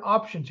different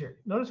options here.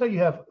 Notice how you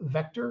have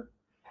vector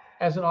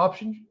as an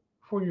option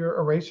for your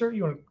eraser.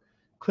 You want to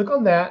click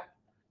on that,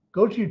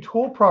 go to your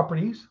tool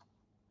properties,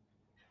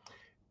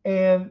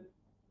 and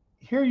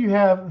here you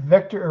have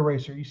vector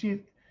eraser. You see,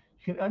 you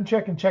can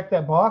uncheck and check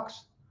that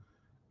box.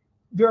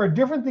 There are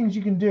different things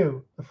you can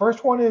do. The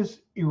first one is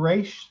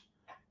erase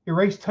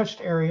touched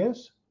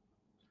areas,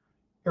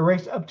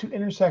 erase up to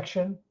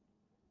intersection,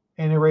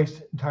 and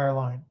erase entire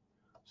line.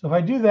 So if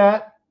I do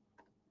that,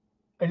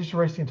 I just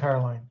erase the entire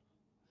line.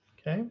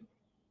 Okay.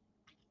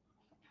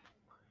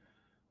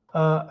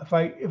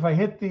 If I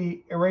hit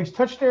the erase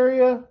touched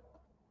area,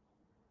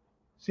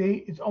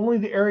 see, it's only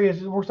the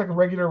areas. It works like a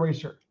regular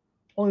eraser.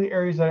 Only the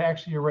areas that I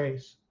actually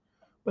erase.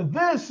 But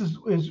this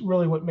is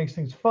really what makes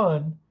things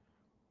fun.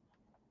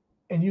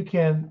 And you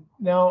can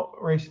now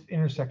erase the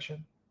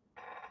intersection.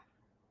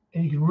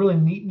 And you can really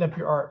neaten up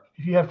your art.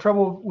 If you have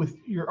trouble with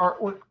your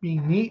artwork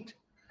being neat,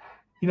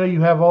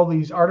 you have all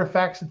these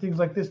artifacts and things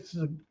like this. This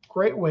is a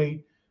great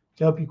way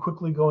to help you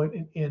quickly go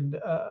in and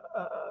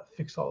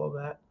fix all of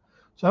that.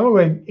 So I'm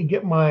going to go and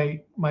get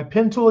my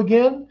pen tool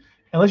again,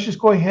 and let's just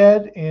go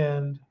ahead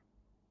and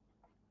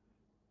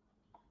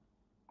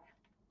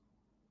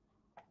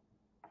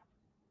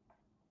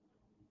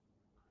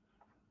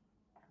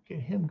get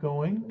him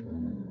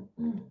going.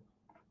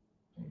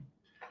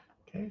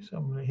 Okay, so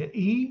I'm going to hit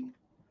E.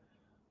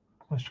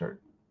 I'm going to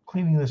start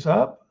cleaning this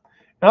up.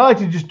 And I like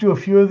to just do a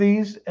few of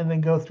these and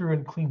then go through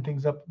and clean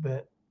things up a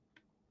bit.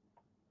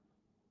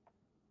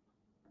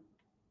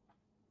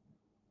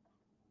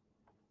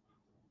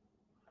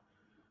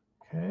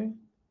 Okay.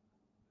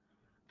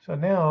 So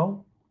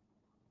now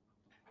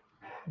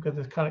I've got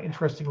this kind of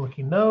interesting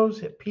looking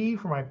nose. Hit P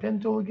for my pen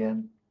tool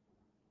again.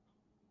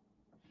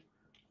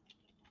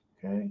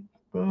 Okay.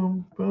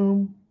 Boom,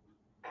 boom.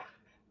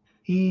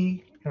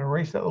 E, and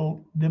erase that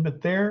little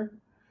divot there.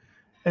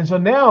 And so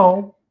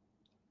now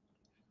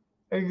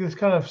I get this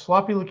kind of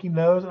sloppy looking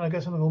nose, and I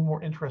got something a little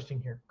more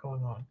interesting here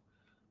going on.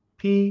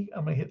 P,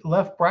 I'm going to hit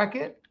left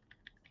bracket,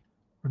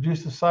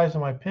 reduce the size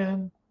of my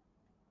pen.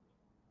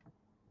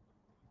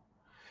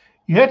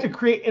 You have to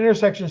create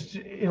intersections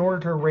in order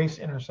to erase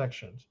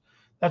intersections.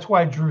 That's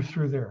why I drew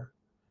through there.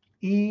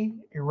 E,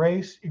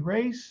 erase,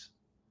 erase.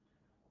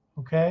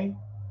 Okay.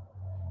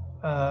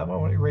 I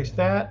want to erase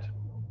that.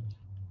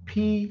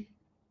 P.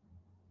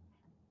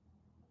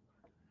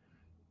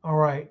 All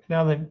right.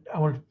 Now then, I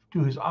want to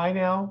do his eye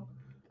now.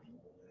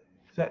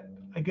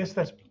 I guess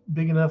that's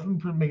big enough.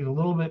 Let me make it a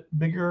little bit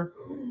bigger.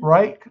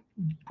 Right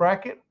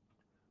bracket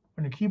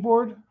on your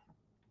keyboard.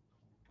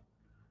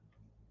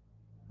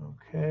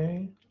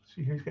 Okay.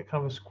 See here, he's got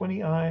kind of a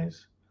squinty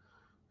eyes.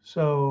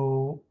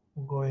 So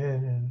we'll go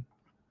ahead and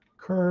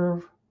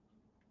curve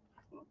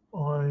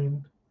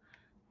line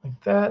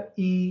like that.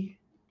 E.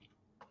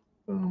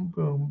 Boom,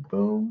 boom,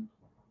 boom.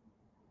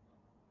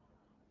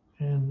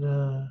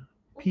 And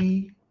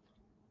P.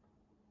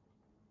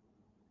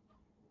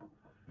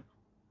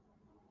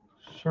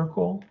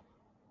 Circle,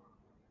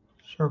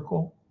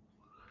 circle.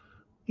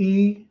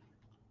 E.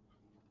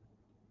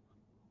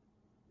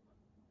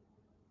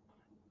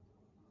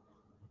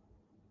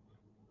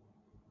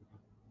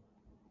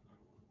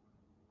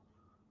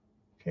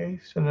 Okay,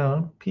 so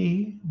now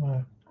P, I'm going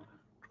to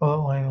draw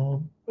that line a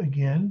little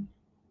again.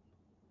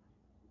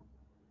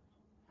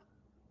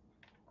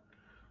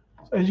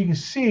 So as you can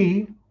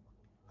see,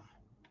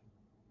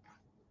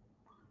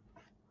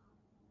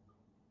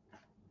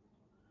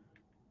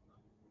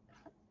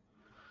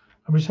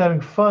 I'm just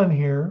having fun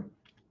here,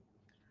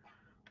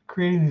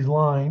 creating these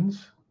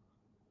lines.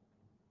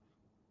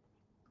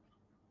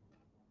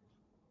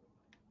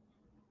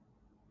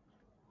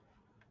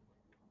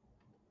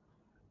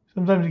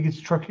 Sometimes it gets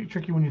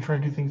tricky when you try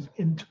to do things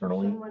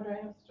internally.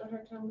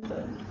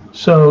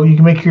 So you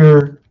can make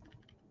your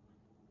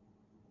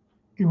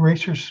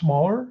eraser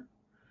smaller.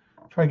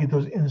 Try to get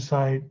those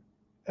inside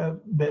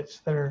bits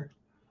that are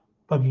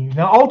bugging you.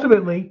 Now,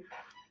 ultimately,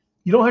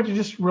 you don't have to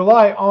just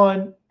rely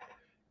on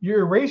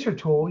your eraser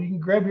tool. You can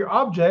grab your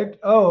object,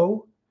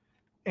 O,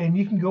 and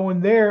you can go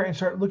in there and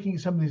start looking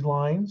at some of these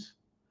lines.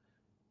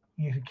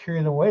 You can carry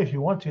them away if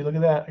you want to. Look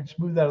at that. I just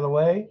moved that out of the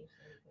way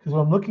because what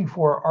I'm looking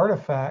for are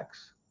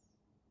artifacts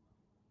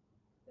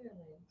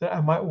that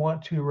I might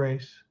want to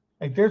erase.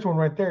 Like there's one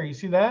right there. You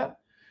see that?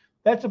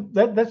 That's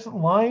a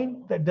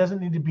line that doesn't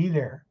need to be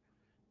there.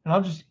 And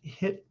I'll just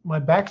hit my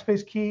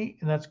backspace key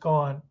and that's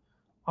gone.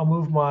 I'll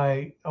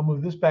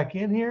move this back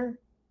in here.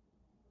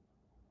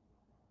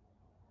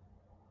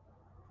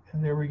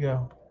 And there we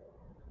go.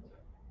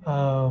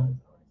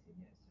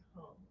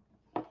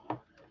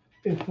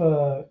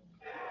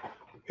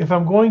 If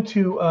I'm going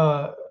to,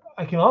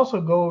 I can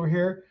also go over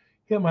here,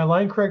 hit my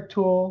line correct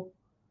tool,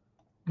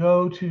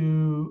 go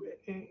to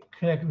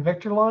connect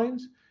vector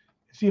lines,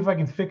 see if I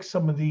can fix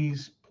some of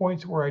these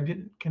points where I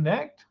didn't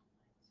connect.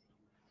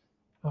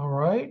 All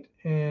right,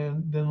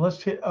 and then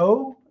let's hit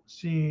O,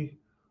 see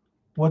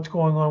what's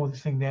going on with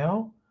this thing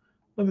now.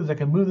 Look at this, I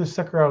can move this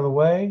sucker out of the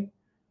way.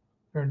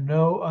 There are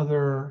no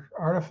other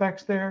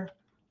artifacts there.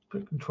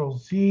 Put Control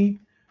Z,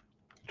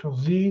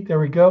 there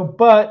we go.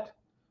 But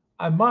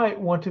I might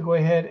want to go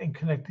ahead and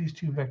connect these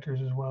two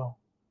vectors as well.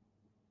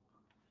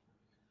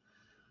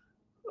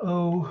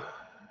 Oh,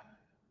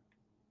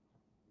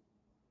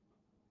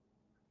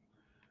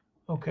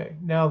 okay,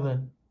 now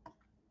then.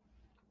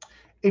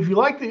 If you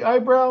like the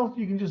eyebrow,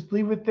 you can just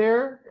leave it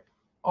there.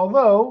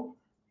 Although,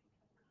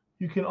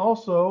 you can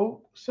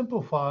also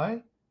simplify.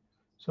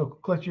 So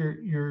click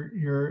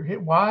your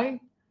hit Y,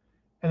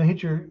 and then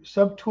hit your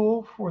sub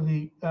tool for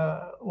the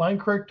line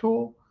correct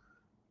tool.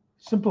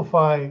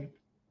 Simplify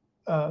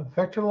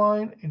vector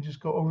line and just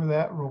go over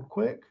that real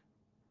quick.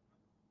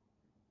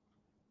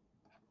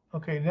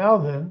 Okay, now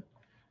then,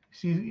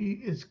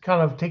 see it's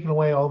kind of taken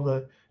away all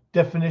the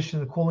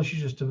definition, the coolness you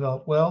just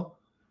developed. Well,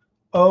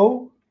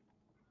 O.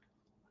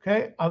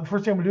 Okay, the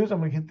first thing I'm going to do is I'm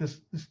going to hit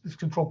this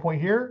control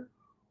point here,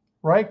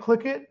 right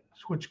click it,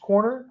 switch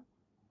corner.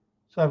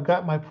 So I've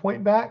got my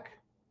point back.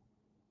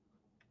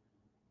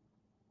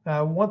 Now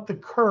I want the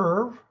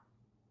curve.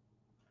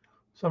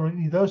 So I'm going to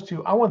need those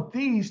two. I want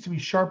these to be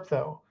sharp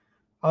though.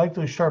 I like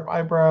those sharp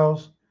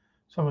eyebrows.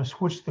 So I'm going to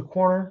switch the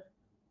corner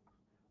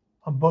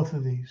on both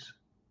of these.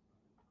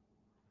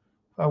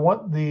 If I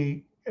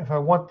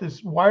want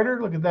this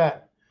wider, look at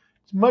that.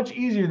 It's much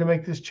easier to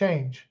make this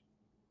change.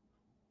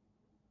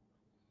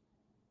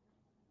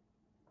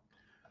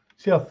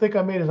 See how thick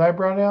I made his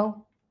eyebrow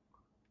now?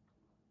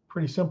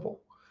 Pretty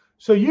simple.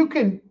 So you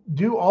can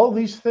do all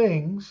these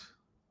things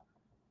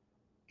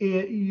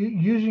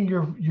using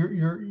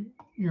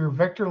your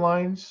vector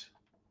lines.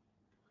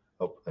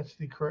 Oh, that's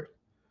the correct.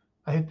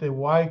 I hit the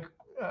Y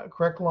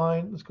correct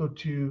line. Let's go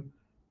to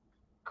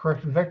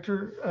correct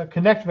vector,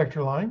 connect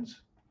vector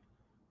lines.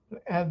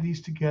 Add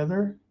these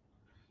together.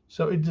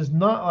 So it does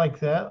not like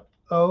that.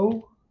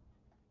 O.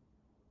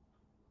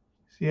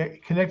 See,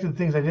 I connected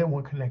things I didn't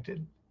want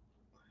connected,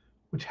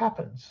 which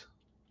happens.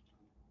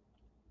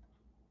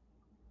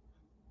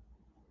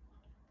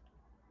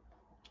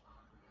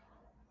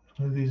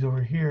 Move these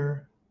over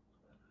here.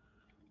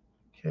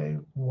 Okay,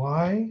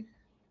 Y,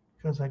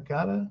 because I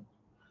gotta.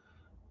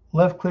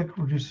 Left click,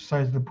 reduce the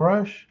size of the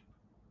brush.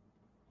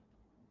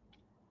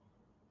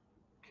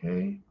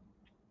 Okay.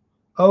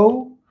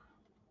 O.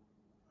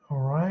 All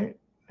right.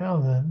 Now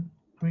then,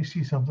 let me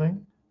see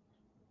something.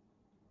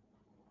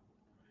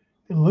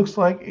 It looks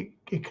like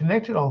it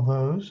connected all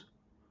those.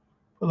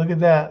 But look at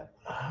that.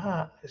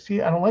 See,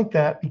 I don't like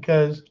that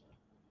because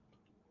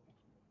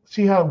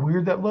see how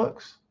weird that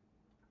looks?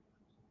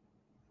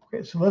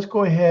 Okay, so let's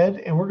go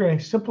ahead and we're going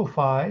to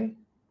simplify.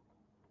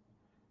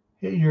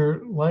 Hit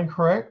your line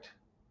correct.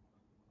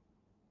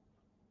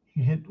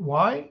 You hit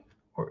Y,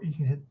 or you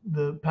can hit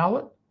the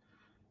palette.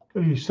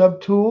 Go to your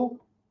sub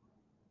tool,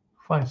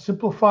 find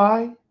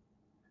simplify,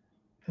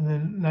 and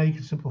then now you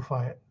can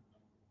simplify it.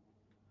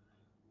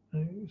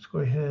 Let's go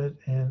ahead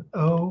and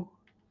O.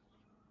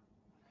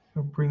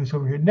 I'll bring this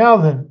over here. Now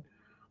then,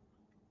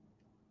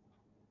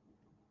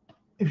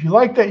 if you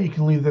like that, you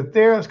can leave that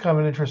there. It's kind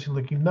of an interesting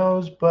looking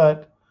nose,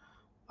 but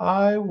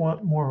I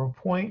want more of a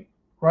point.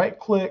 Right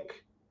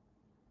click,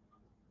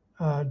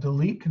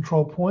 delete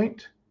control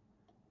point.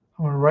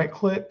 I'm going to right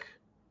click,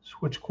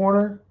 switch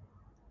corner,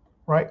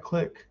 right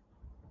click,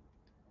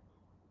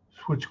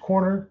 switch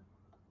corner.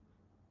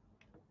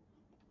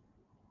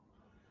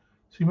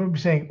 So you might be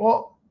saying,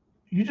 well,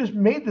 you just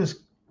made this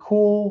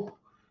cool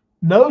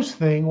nose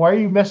thing. Why are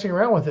you messing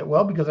around with it?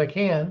 Well, because I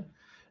can.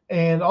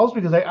 And also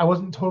because I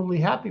wasn't totally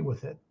happy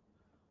with it.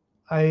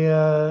 I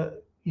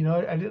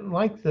didn't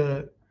like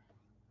the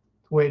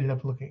way it ended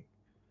up looking.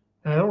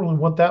 And I don't really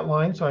want that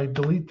line, so I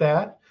delete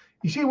that.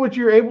 You see what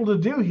you're able to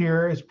do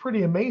here is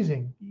pretty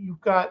amazing.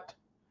 You've got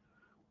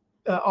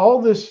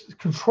all this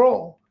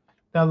control.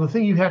 Now, the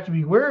thing you have to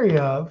be wary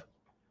of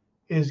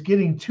is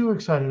getting too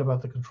excited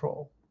about the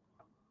control.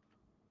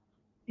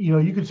 You know,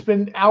 you could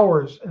spend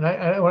hours, and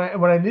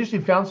when I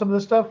initially found some of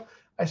this stuff,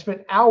 I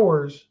spent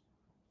hours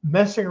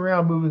messing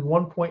around moving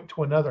one point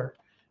to another.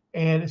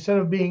 And instead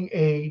of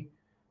being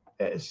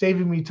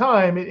saving me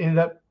time, it ended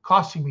up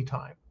costing me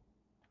time.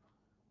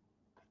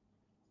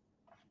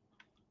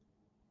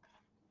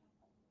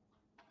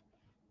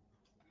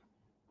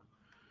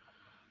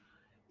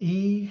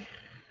 E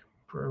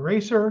for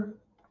eraser,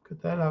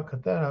 cut that out,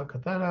 cut that out,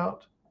 cut that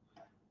out,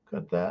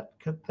 cut that,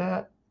 cut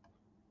that,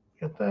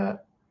 cut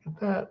that, cut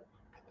that,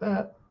 cut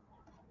that.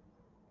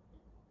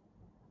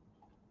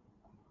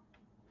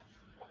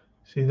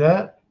 See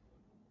that?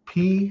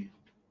 P.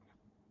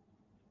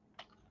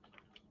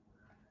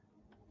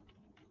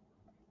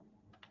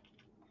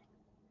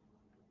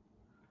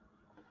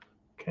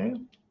 Okay.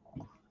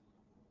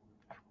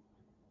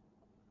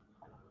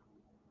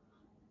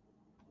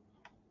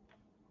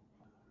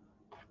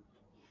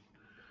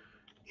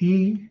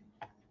 E.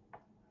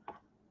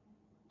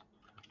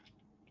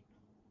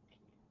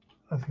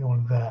 I think I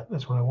wanted that.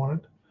 That's what I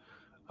wanted.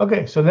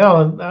 Okay, so now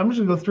I'm just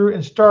gonna go through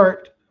and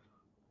start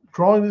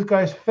drawing this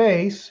guy's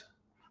face.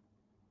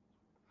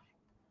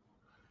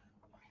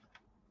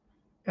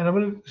 And I'm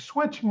gonna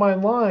switch my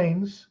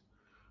lines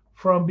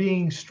from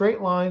being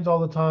straight lines all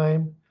the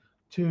time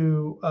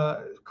to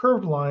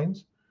curved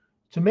lines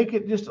to make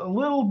it just a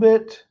little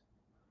bit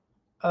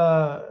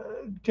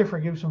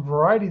different, give some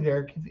variety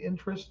there, keep the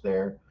interest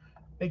there,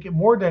 make it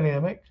more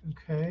dynamic.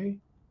 Okay.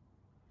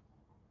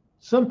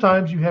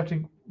 Sometimes you have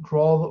to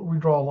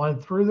redraw a line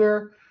through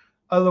there.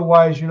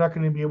 Otherwise, you're not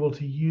going to be able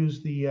to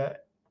use the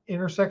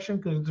intersection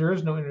because there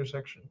is no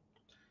intersection.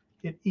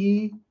 Hit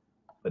E,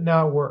 but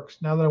now it works.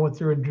 Now that I went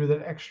through and drew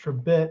that extra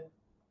bit,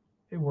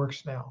 it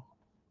works now.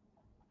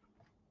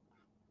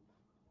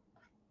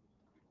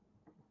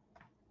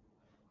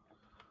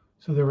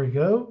 So there we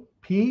go.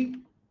 P.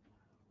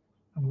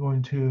 I'm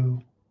going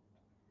to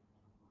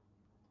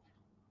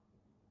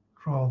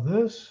draw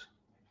this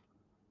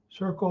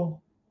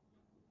circle.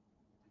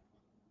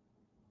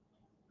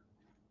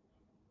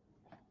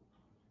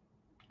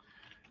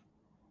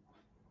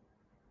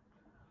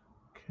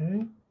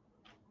 Okay.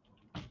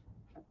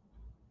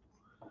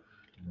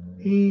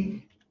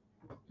 E.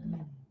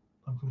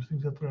 I'll those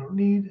things up that I don't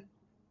need.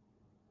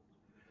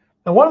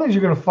 Now, one of the things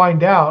you're going to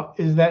find out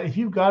is that if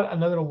you've got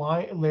another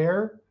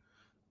layer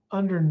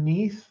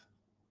underneath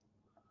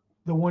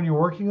the one you're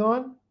working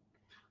on,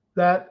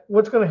 that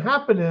what's going to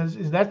happen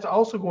is that's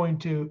also going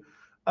to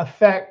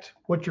affect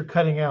what you're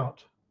cutting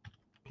out.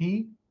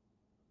 P.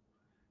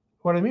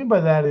 What I mean by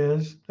that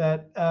is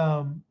that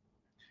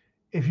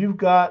if you've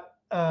got,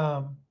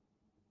 let's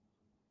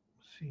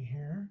see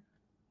here,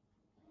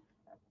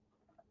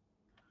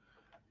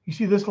 you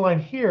see this line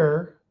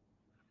here,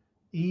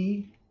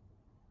 E,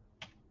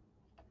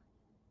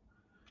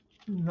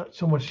 not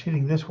so much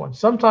hitting this one.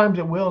 Sometimes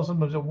it will,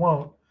 sometimes it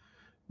won't.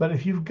 But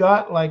if you've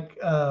got like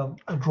a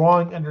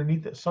drawing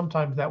underneath it,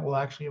 sometimes that will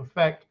actually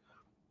affect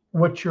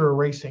what you're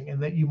erasing,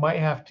 and that you might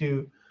have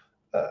to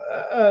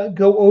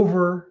go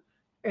over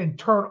and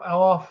turn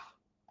off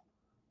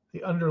the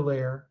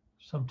underlayer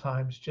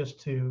sometimes just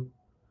to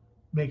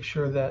make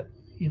sure that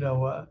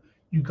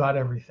you got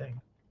everything.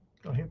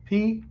 Go hit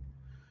P,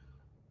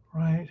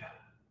 right,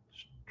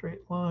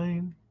 straight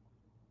line,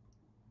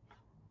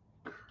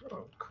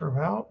 curve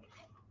out,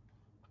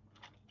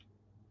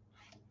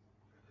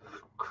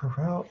 curve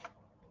out,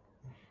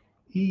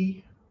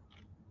 E,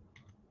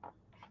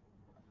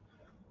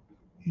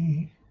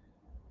 E.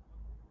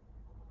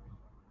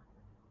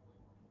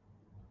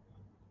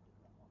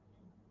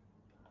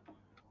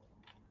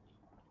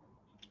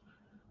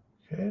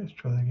 Okay, let's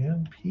try that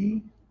again.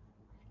 P,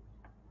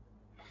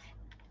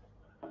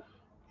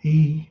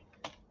 E.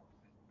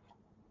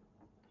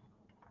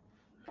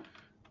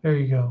 There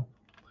you go.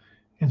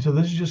 And so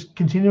this is just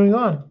continuing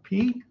on.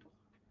 P,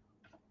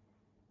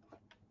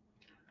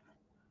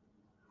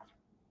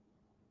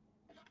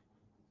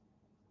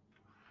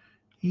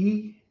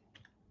 E,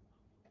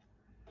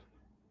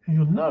 and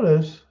you'll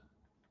notice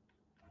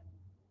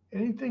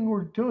anything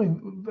we're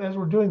doing, as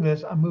we're doing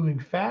this, I'm moving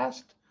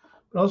fast,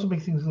 but also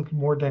make things look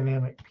more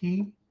dynamic.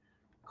 P,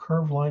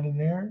 curved line in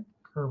there,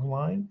 curved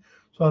line.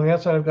 So on the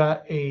outside, I've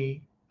got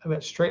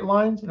straight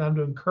lines, and I'm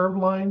doing curved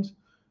lines.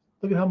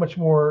 Look at how much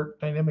more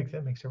dynamic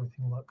that makes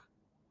everything look.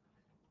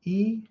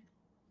 E,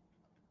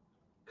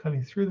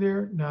 cutting through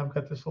there. Now I've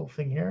got this little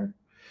thing here.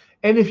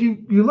 And if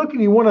you look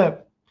and you want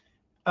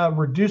to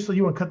reduce, so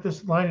you want to cut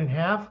this line in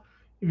half,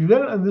 if you've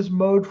got it in this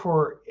mode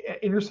for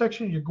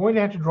intersection, you're going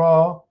to have to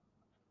draw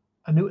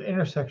a new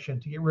intersection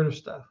to get rid of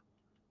stuff.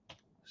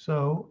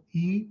 So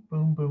E,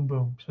 boom, boom,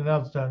 boom. So now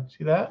it's done.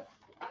 See that?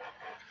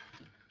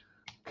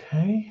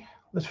 Okay.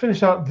 Let's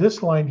finish out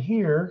this line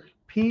here.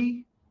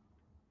 P,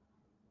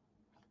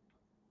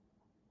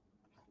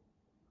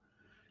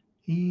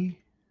 E,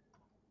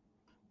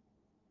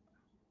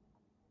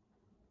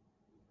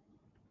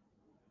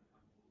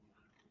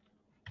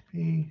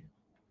 P,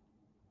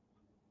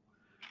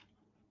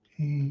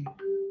 E.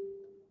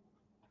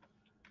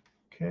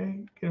 Okay.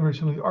 Getting rid of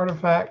some of the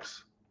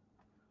artifacts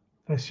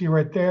that I see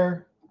right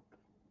there.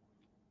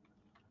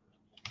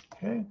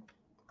 Okay.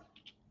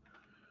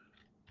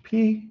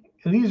 P,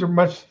 and these are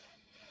much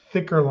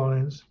thicker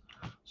lines.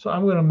 So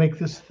I'm going to make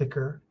this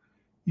thicker.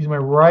 Use my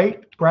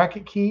right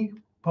bracket key,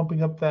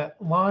 pumping up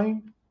that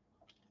line.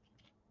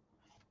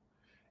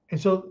 And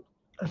so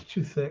that's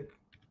too thick.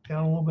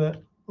 Down a little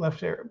bit,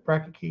 left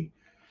bracket key.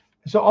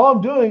 And so all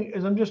I'm doing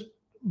is I'm just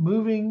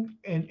moving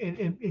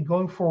and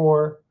going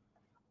for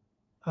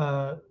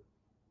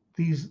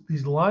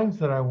these lines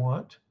that I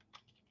want.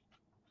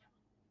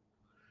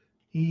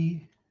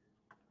 E.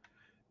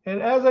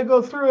 And as I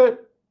go through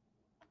it,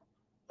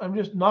 I'm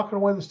just knocking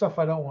away the stuff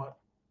I don't want.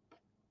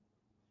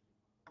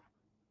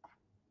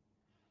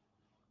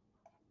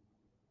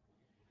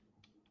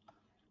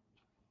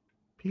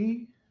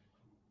 P,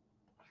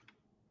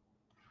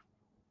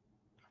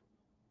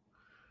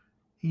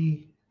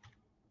 E.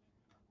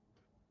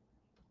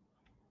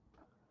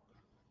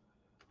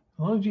 As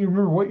long as you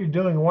remember what you're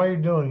doing and why you're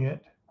doing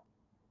it,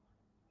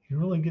 you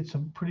really get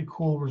some pretty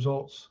cool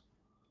results.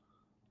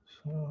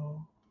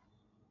 So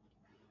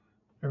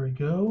there we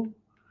go.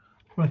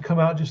 I'm going to come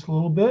out just a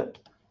little bit.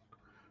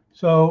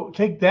 So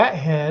take that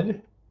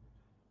head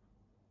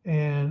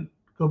and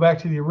go back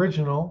to the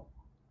original.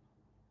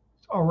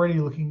 It's already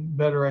looking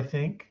better, I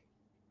think.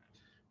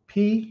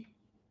 P,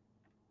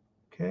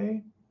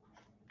 okay.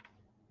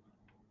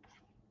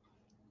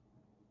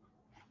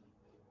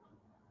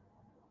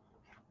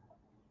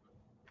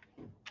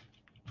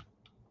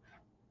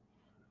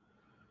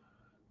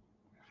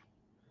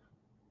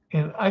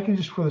 And I can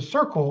just, for the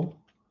circle,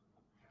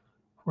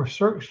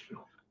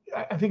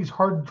 I think it's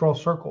hard to draw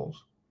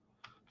circles.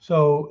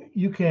 So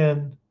you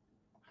can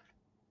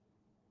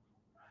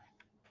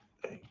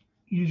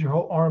use your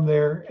whole arm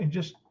there and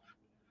just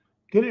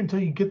get it until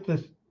you get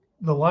the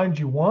lines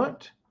you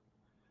want.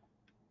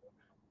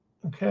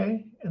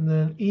 Okay, and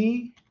then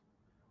E,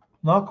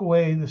 knock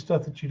away the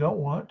stuff that you don't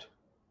want.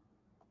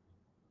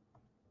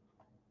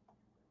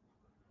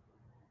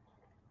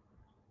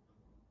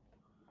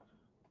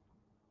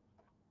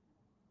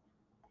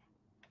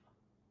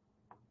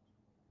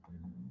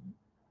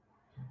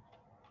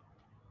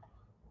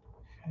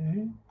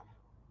 Okay.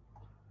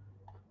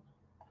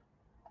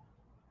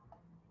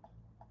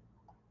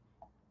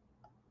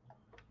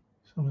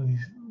 Some of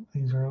these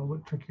things are a little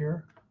bit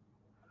trickier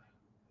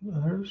than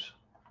others.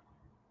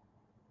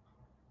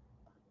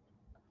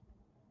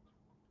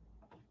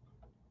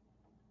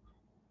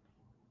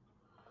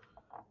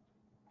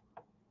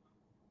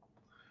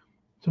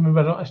 So maybe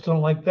I still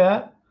don't like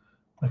that.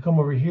 I come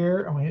over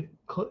here. I'm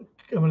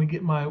going to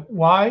get my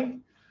Y,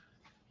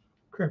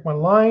 correct my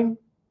line.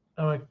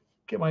 I'm going to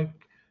get my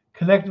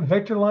connect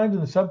vector lines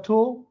in the subtool.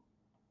 So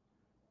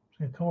I'm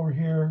going to come over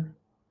here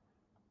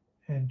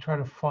and try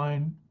to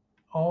find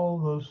all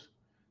those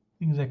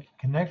things I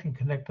can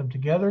connect them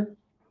together.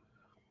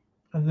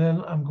 And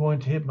then I'm going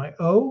to hit my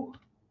O.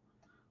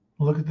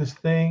 Look at this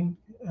thing.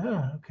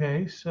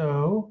 Okay,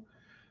 so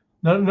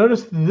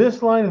notice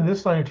this line and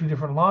this line are two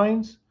different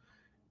lines.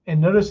 And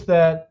notice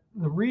that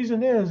the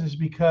reason is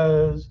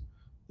because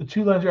the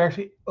two lines are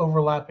actually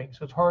overlapping.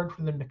 So it's hard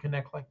for them to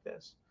connect like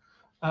this.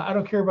 I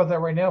don't care about that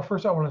right now.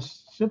 First, I want to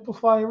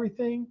simplify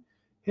everything.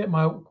 Hit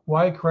my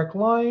Y correct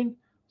line,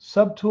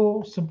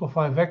 subtool,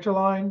 simplify vector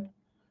line.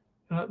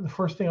 The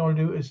first thing I want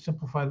to do is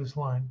simplify this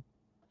line.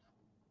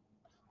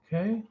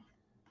 Okay.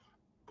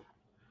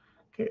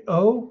 Okay,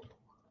 O.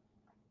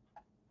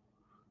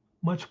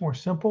 Much more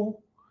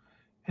simple.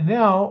 And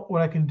now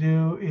what I can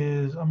do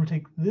is I'm going to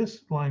take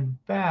this line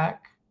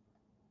back.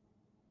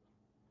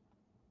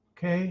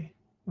 Okay,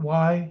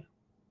 Y.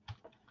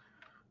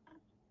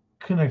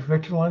 Connect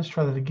vector lines.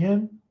 Try that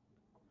again.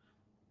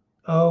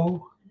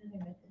 O.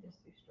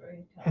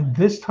 And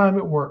this time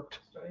it worked.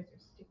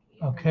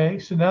 Okay,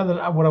 so now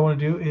that what I want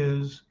to do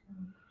is,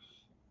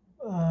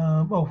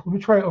 let me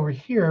try it over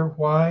here.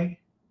 Y.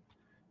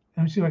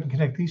 Let me see if I can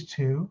connect these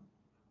two.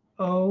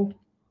 O.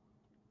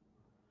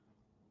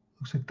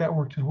 Looks like that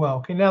worked as well.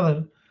 Okay, now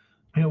then,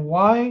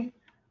 Y,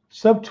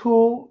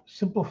 subtool,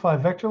 simplify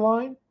vector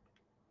line.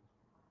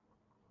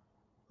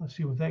 Let's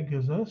see what that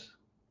gives us.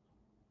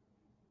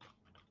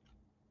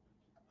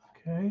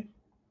 Okay.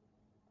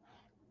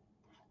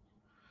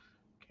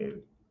 Okay,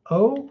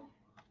 O.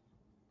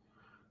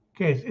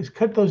 Okay, it's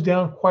cut those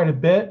down quite a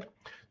bit.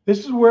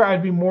 This is where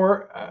I'd be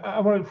more, I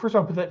want to, first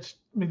I'll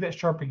make that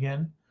sharp again.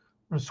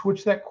 I'm going to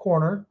switch that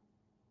corner.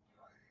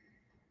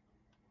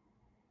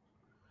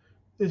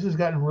 this has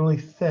gotten really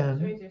thin.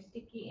 Stories are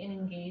sticky and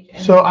engage.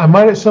 So I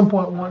might at some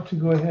point want to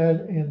go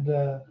ahead and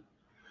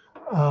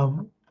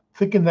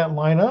thicken that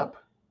line up.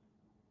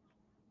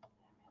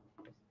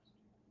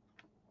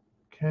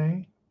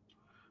 Okay.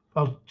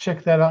 I'll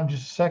check that out in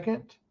just a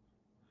second.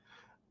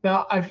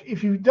 Now,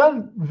 if you've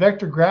done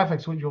vector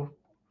graphics, what you'll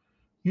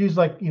use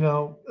like,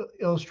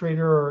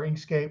 Illustrator or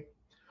Inkscape,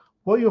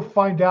 what you'll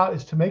find out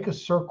is to make a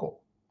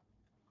circle,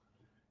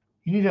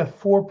 you need to have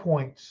 4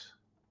 points.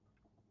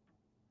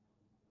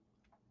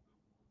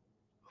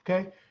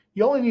 Okay?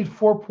 You only need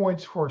 4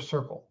 points for a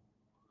circle,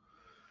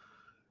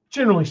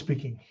 generally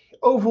speaking.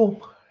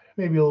 Oval,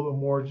 maybe a little bit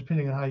more,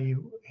 depending on how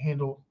you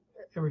handle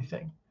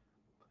everything.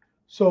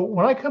 So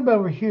when I come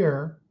over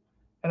here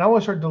and I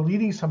want to start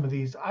deleting some of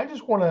these, I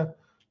just want to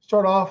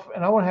start off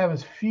and I want to have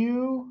as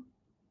few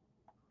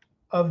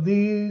of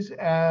these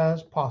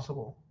as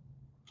possible.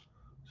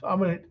 So I'm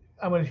going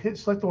to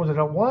select the ones I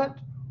don't want,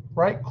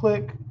 right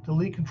click,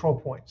 delete control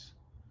points.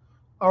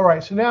 All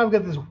right, so now I've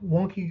got this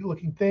wonky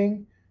looking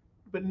thing,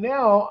 but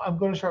now I'm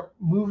going to start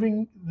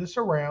moving this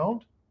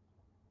around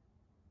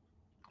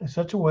in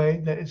such a way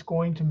that it's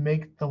going to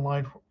make the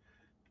line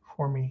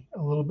for me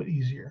a little bit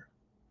easier.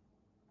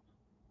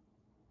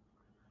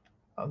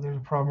 There's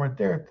a problem right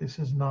there. This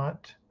is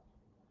not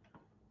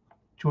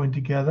joined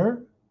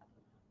together,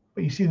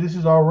 but you see this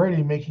is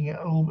already making it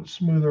a little bit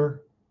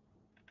smoother.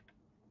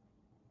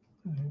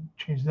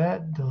 Change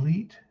that,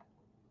 delete.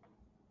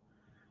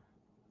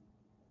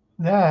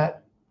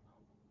 That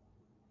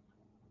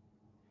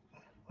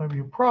might be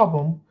a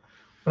problem,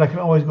 but I can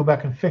always go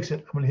back and fix it.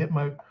 I'm going to hit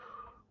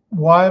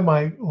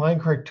my line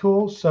correct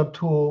tool,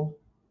 subtool,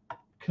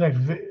 connect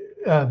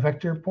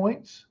vector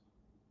points.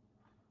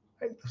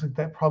 It looks like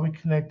that probably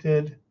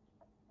connected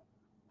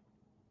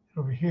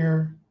over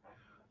here.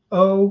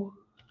 O.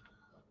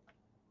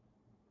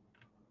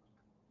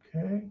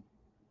 Okay.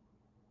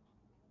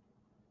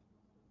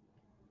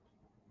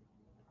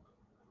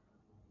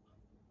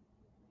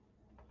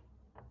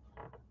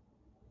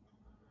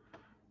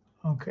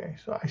 Okay,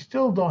 so I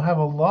still don't have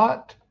a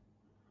lot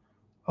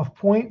of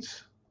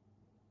points,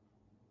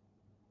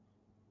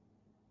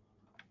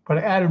 but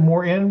I added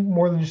more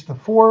than just the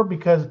 4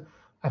 because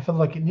I felt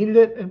like it needed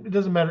it. And it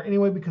doesn't matter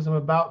anyway because I'm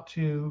about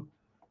to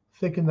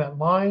thicken that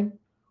line.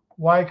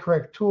 Y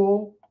correct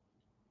tool.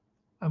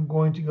 I'm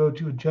going to go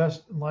to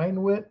adjust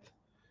line width,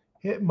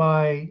 hit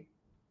my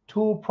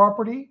tool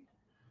property,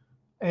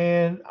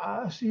 and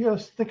see how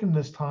it's thickened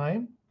this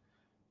time.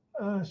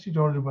 So you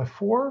don't want to do by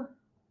 4.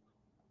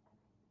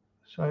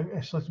 So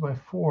I selected by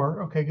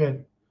 4. Okay,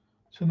 good.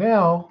 So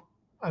now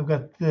I've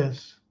got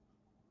this.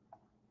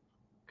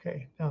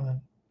 Okay, now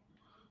then.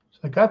 So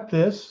I got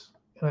this,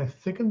 and I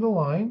thickened the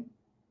line.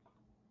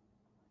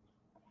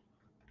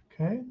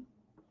 Okay.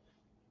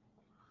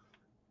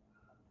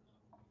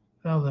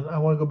 Now then, I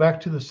want to go back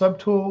to the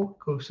subtool,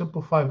 go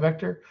simplify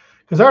vector,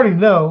 because I already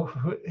know,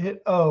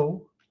 hit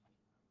O,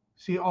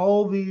 see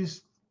all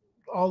these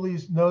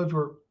nodes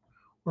were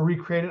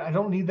recreated. I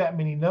don't need that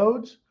many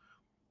nodes.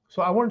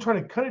 So I want to try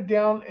to cut it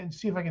down and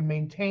see if I can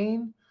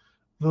maintain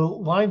the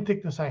line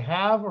thickness I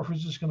have, or if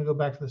it's just going to go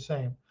back to the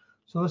same.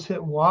 So let's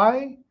hit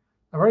Y.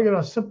 I'm already going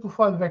to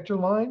simplify the vector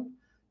line.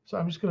 So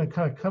I'm just going to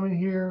kind of come in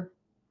here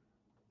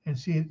and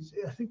see.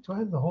 I think, do I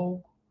have the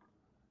whole?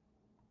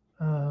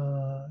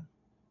 No.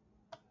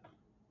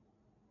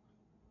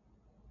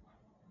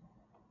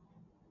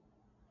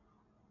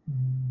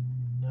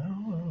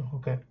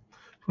 Okay.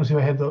 Let's see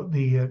if I had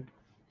the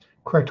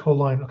correct whole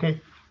line.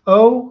 Okay.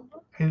 O,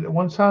 I hit it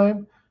one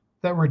time.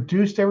 That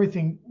reduced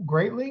everything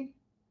greatly.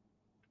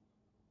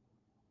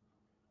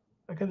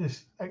 I got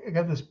this.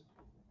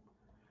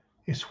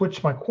 I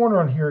switched my corner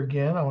on here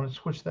again. I want to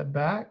switch that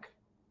back.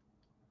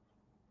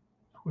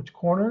 Switch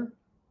corner.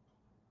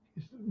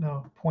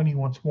 Now pointing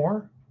once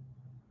more.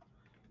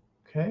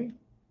 Okay.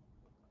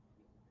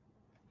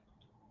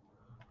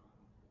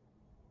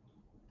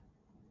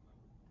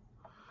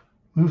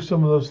 Move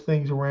some of those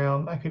things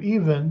around. I could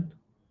even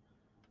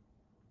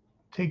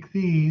take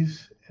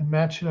these and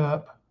match it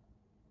up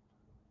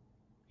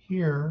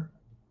here.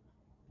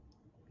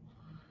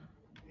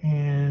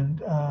 And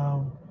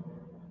here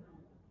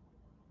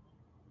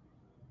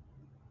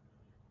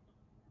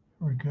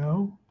we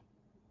go.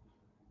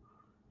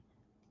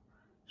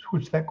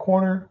 Switch that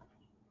corner.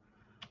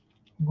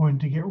 I'm going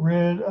to get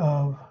rid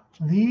of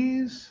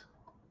these.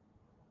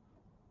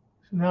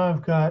 So now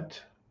I've got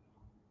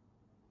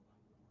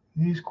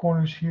these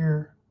corners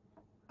here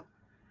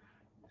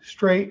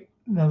straight.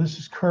 Now this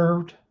is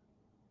curved.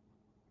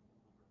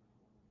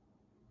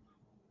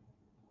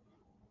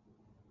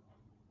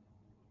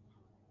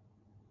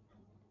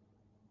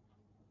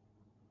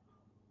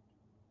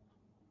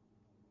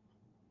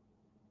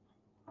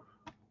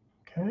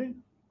 Okay.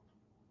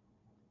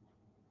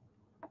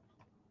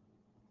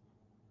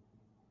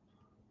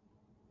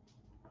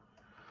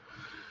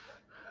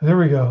 There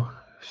we go.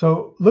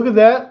 So look at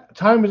that.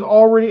 Time is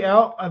already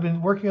out. I've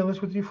been working on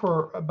this with you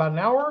for about an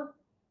hour.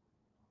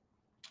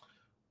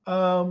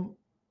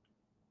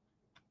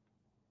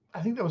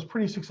 I think that was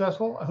pretty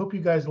successful. I hope you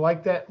guys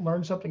liked that,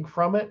 learned something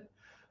from it.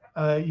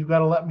 You've got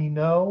to let me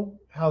know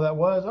how that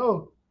was.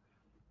 Oh,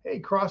 hey,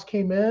 Cross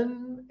came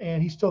in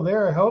and he's still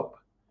there, I hope.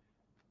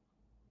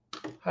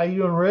 How you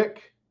doing,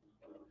 Rick?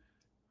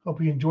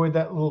 Hope you enjoyed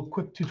that little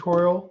quick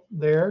tutorial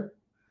there.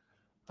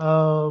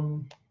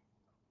 Um,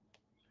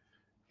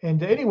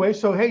 and anyway,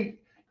 so hey,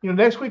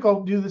 next week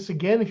I'll do this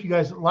again if you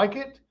guys like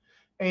it,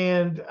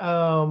 and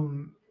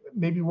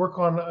maybe work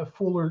on a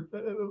fuller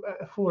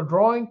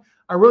drawing.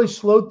 I really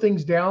slowed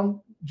things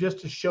down just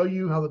to show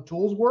you how the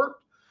tools work,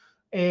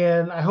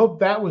 and I hope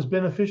that was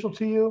beneficial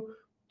to you.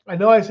 I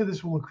know I said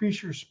this will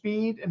increase your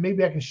speed, and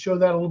maybe I can show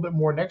that a little bit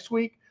more next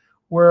week,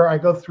 where I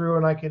go through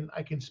and I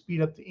can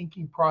speed up the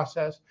inking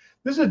process.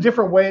 This is a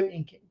different way of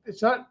inking.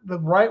 It's not the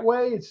right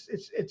way. It's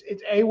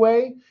a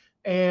way,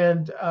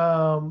 and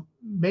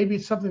maybe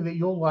it's something that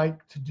you'll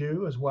like to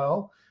do as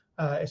well.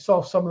 It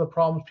solves some of the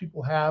problems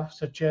people have,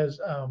 such as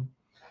uh,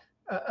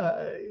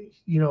 uh,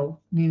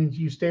 needing to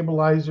use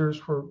stabilizers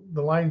for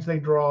the lines they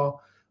draw.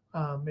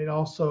 It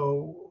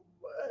also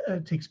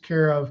takes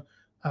care of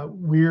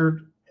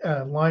weird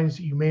lines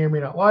that you may or may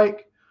not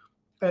like.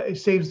 It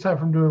saves time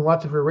from doing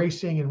lots of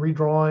erasing and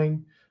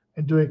redrawing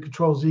and doing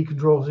Control Z,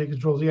 Control Z,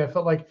 Control Z. I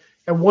felt like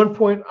at one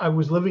point I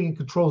was living in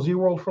Control Z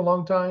world for a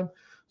long time.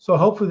 So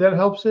hopefully that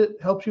helps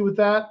you with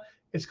that.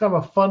 It's kind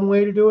of a fun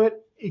way to do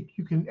it.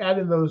 You can add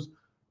in those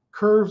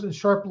curves and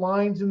sharp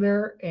lines in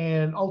there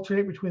and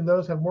alternate between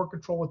those, have more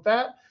control with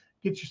that.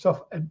 Get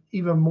yourself an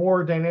even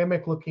more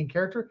dynamic looking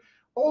character.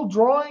 Old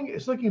drawing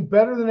is looking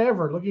better than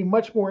ever, looking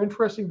much more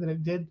interesting than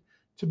it did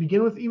to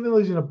begin with. Even though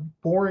he's in a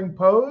boring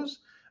pose,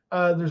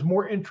 there's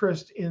more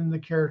interest in the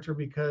character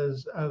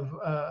because of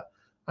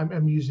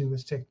I'm using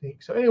this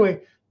technique. So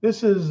anyway,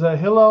 this is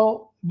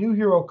Hillel New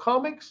Hero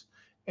Comics,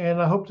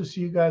 and I hope to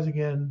see you guys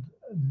again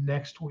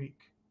next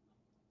week.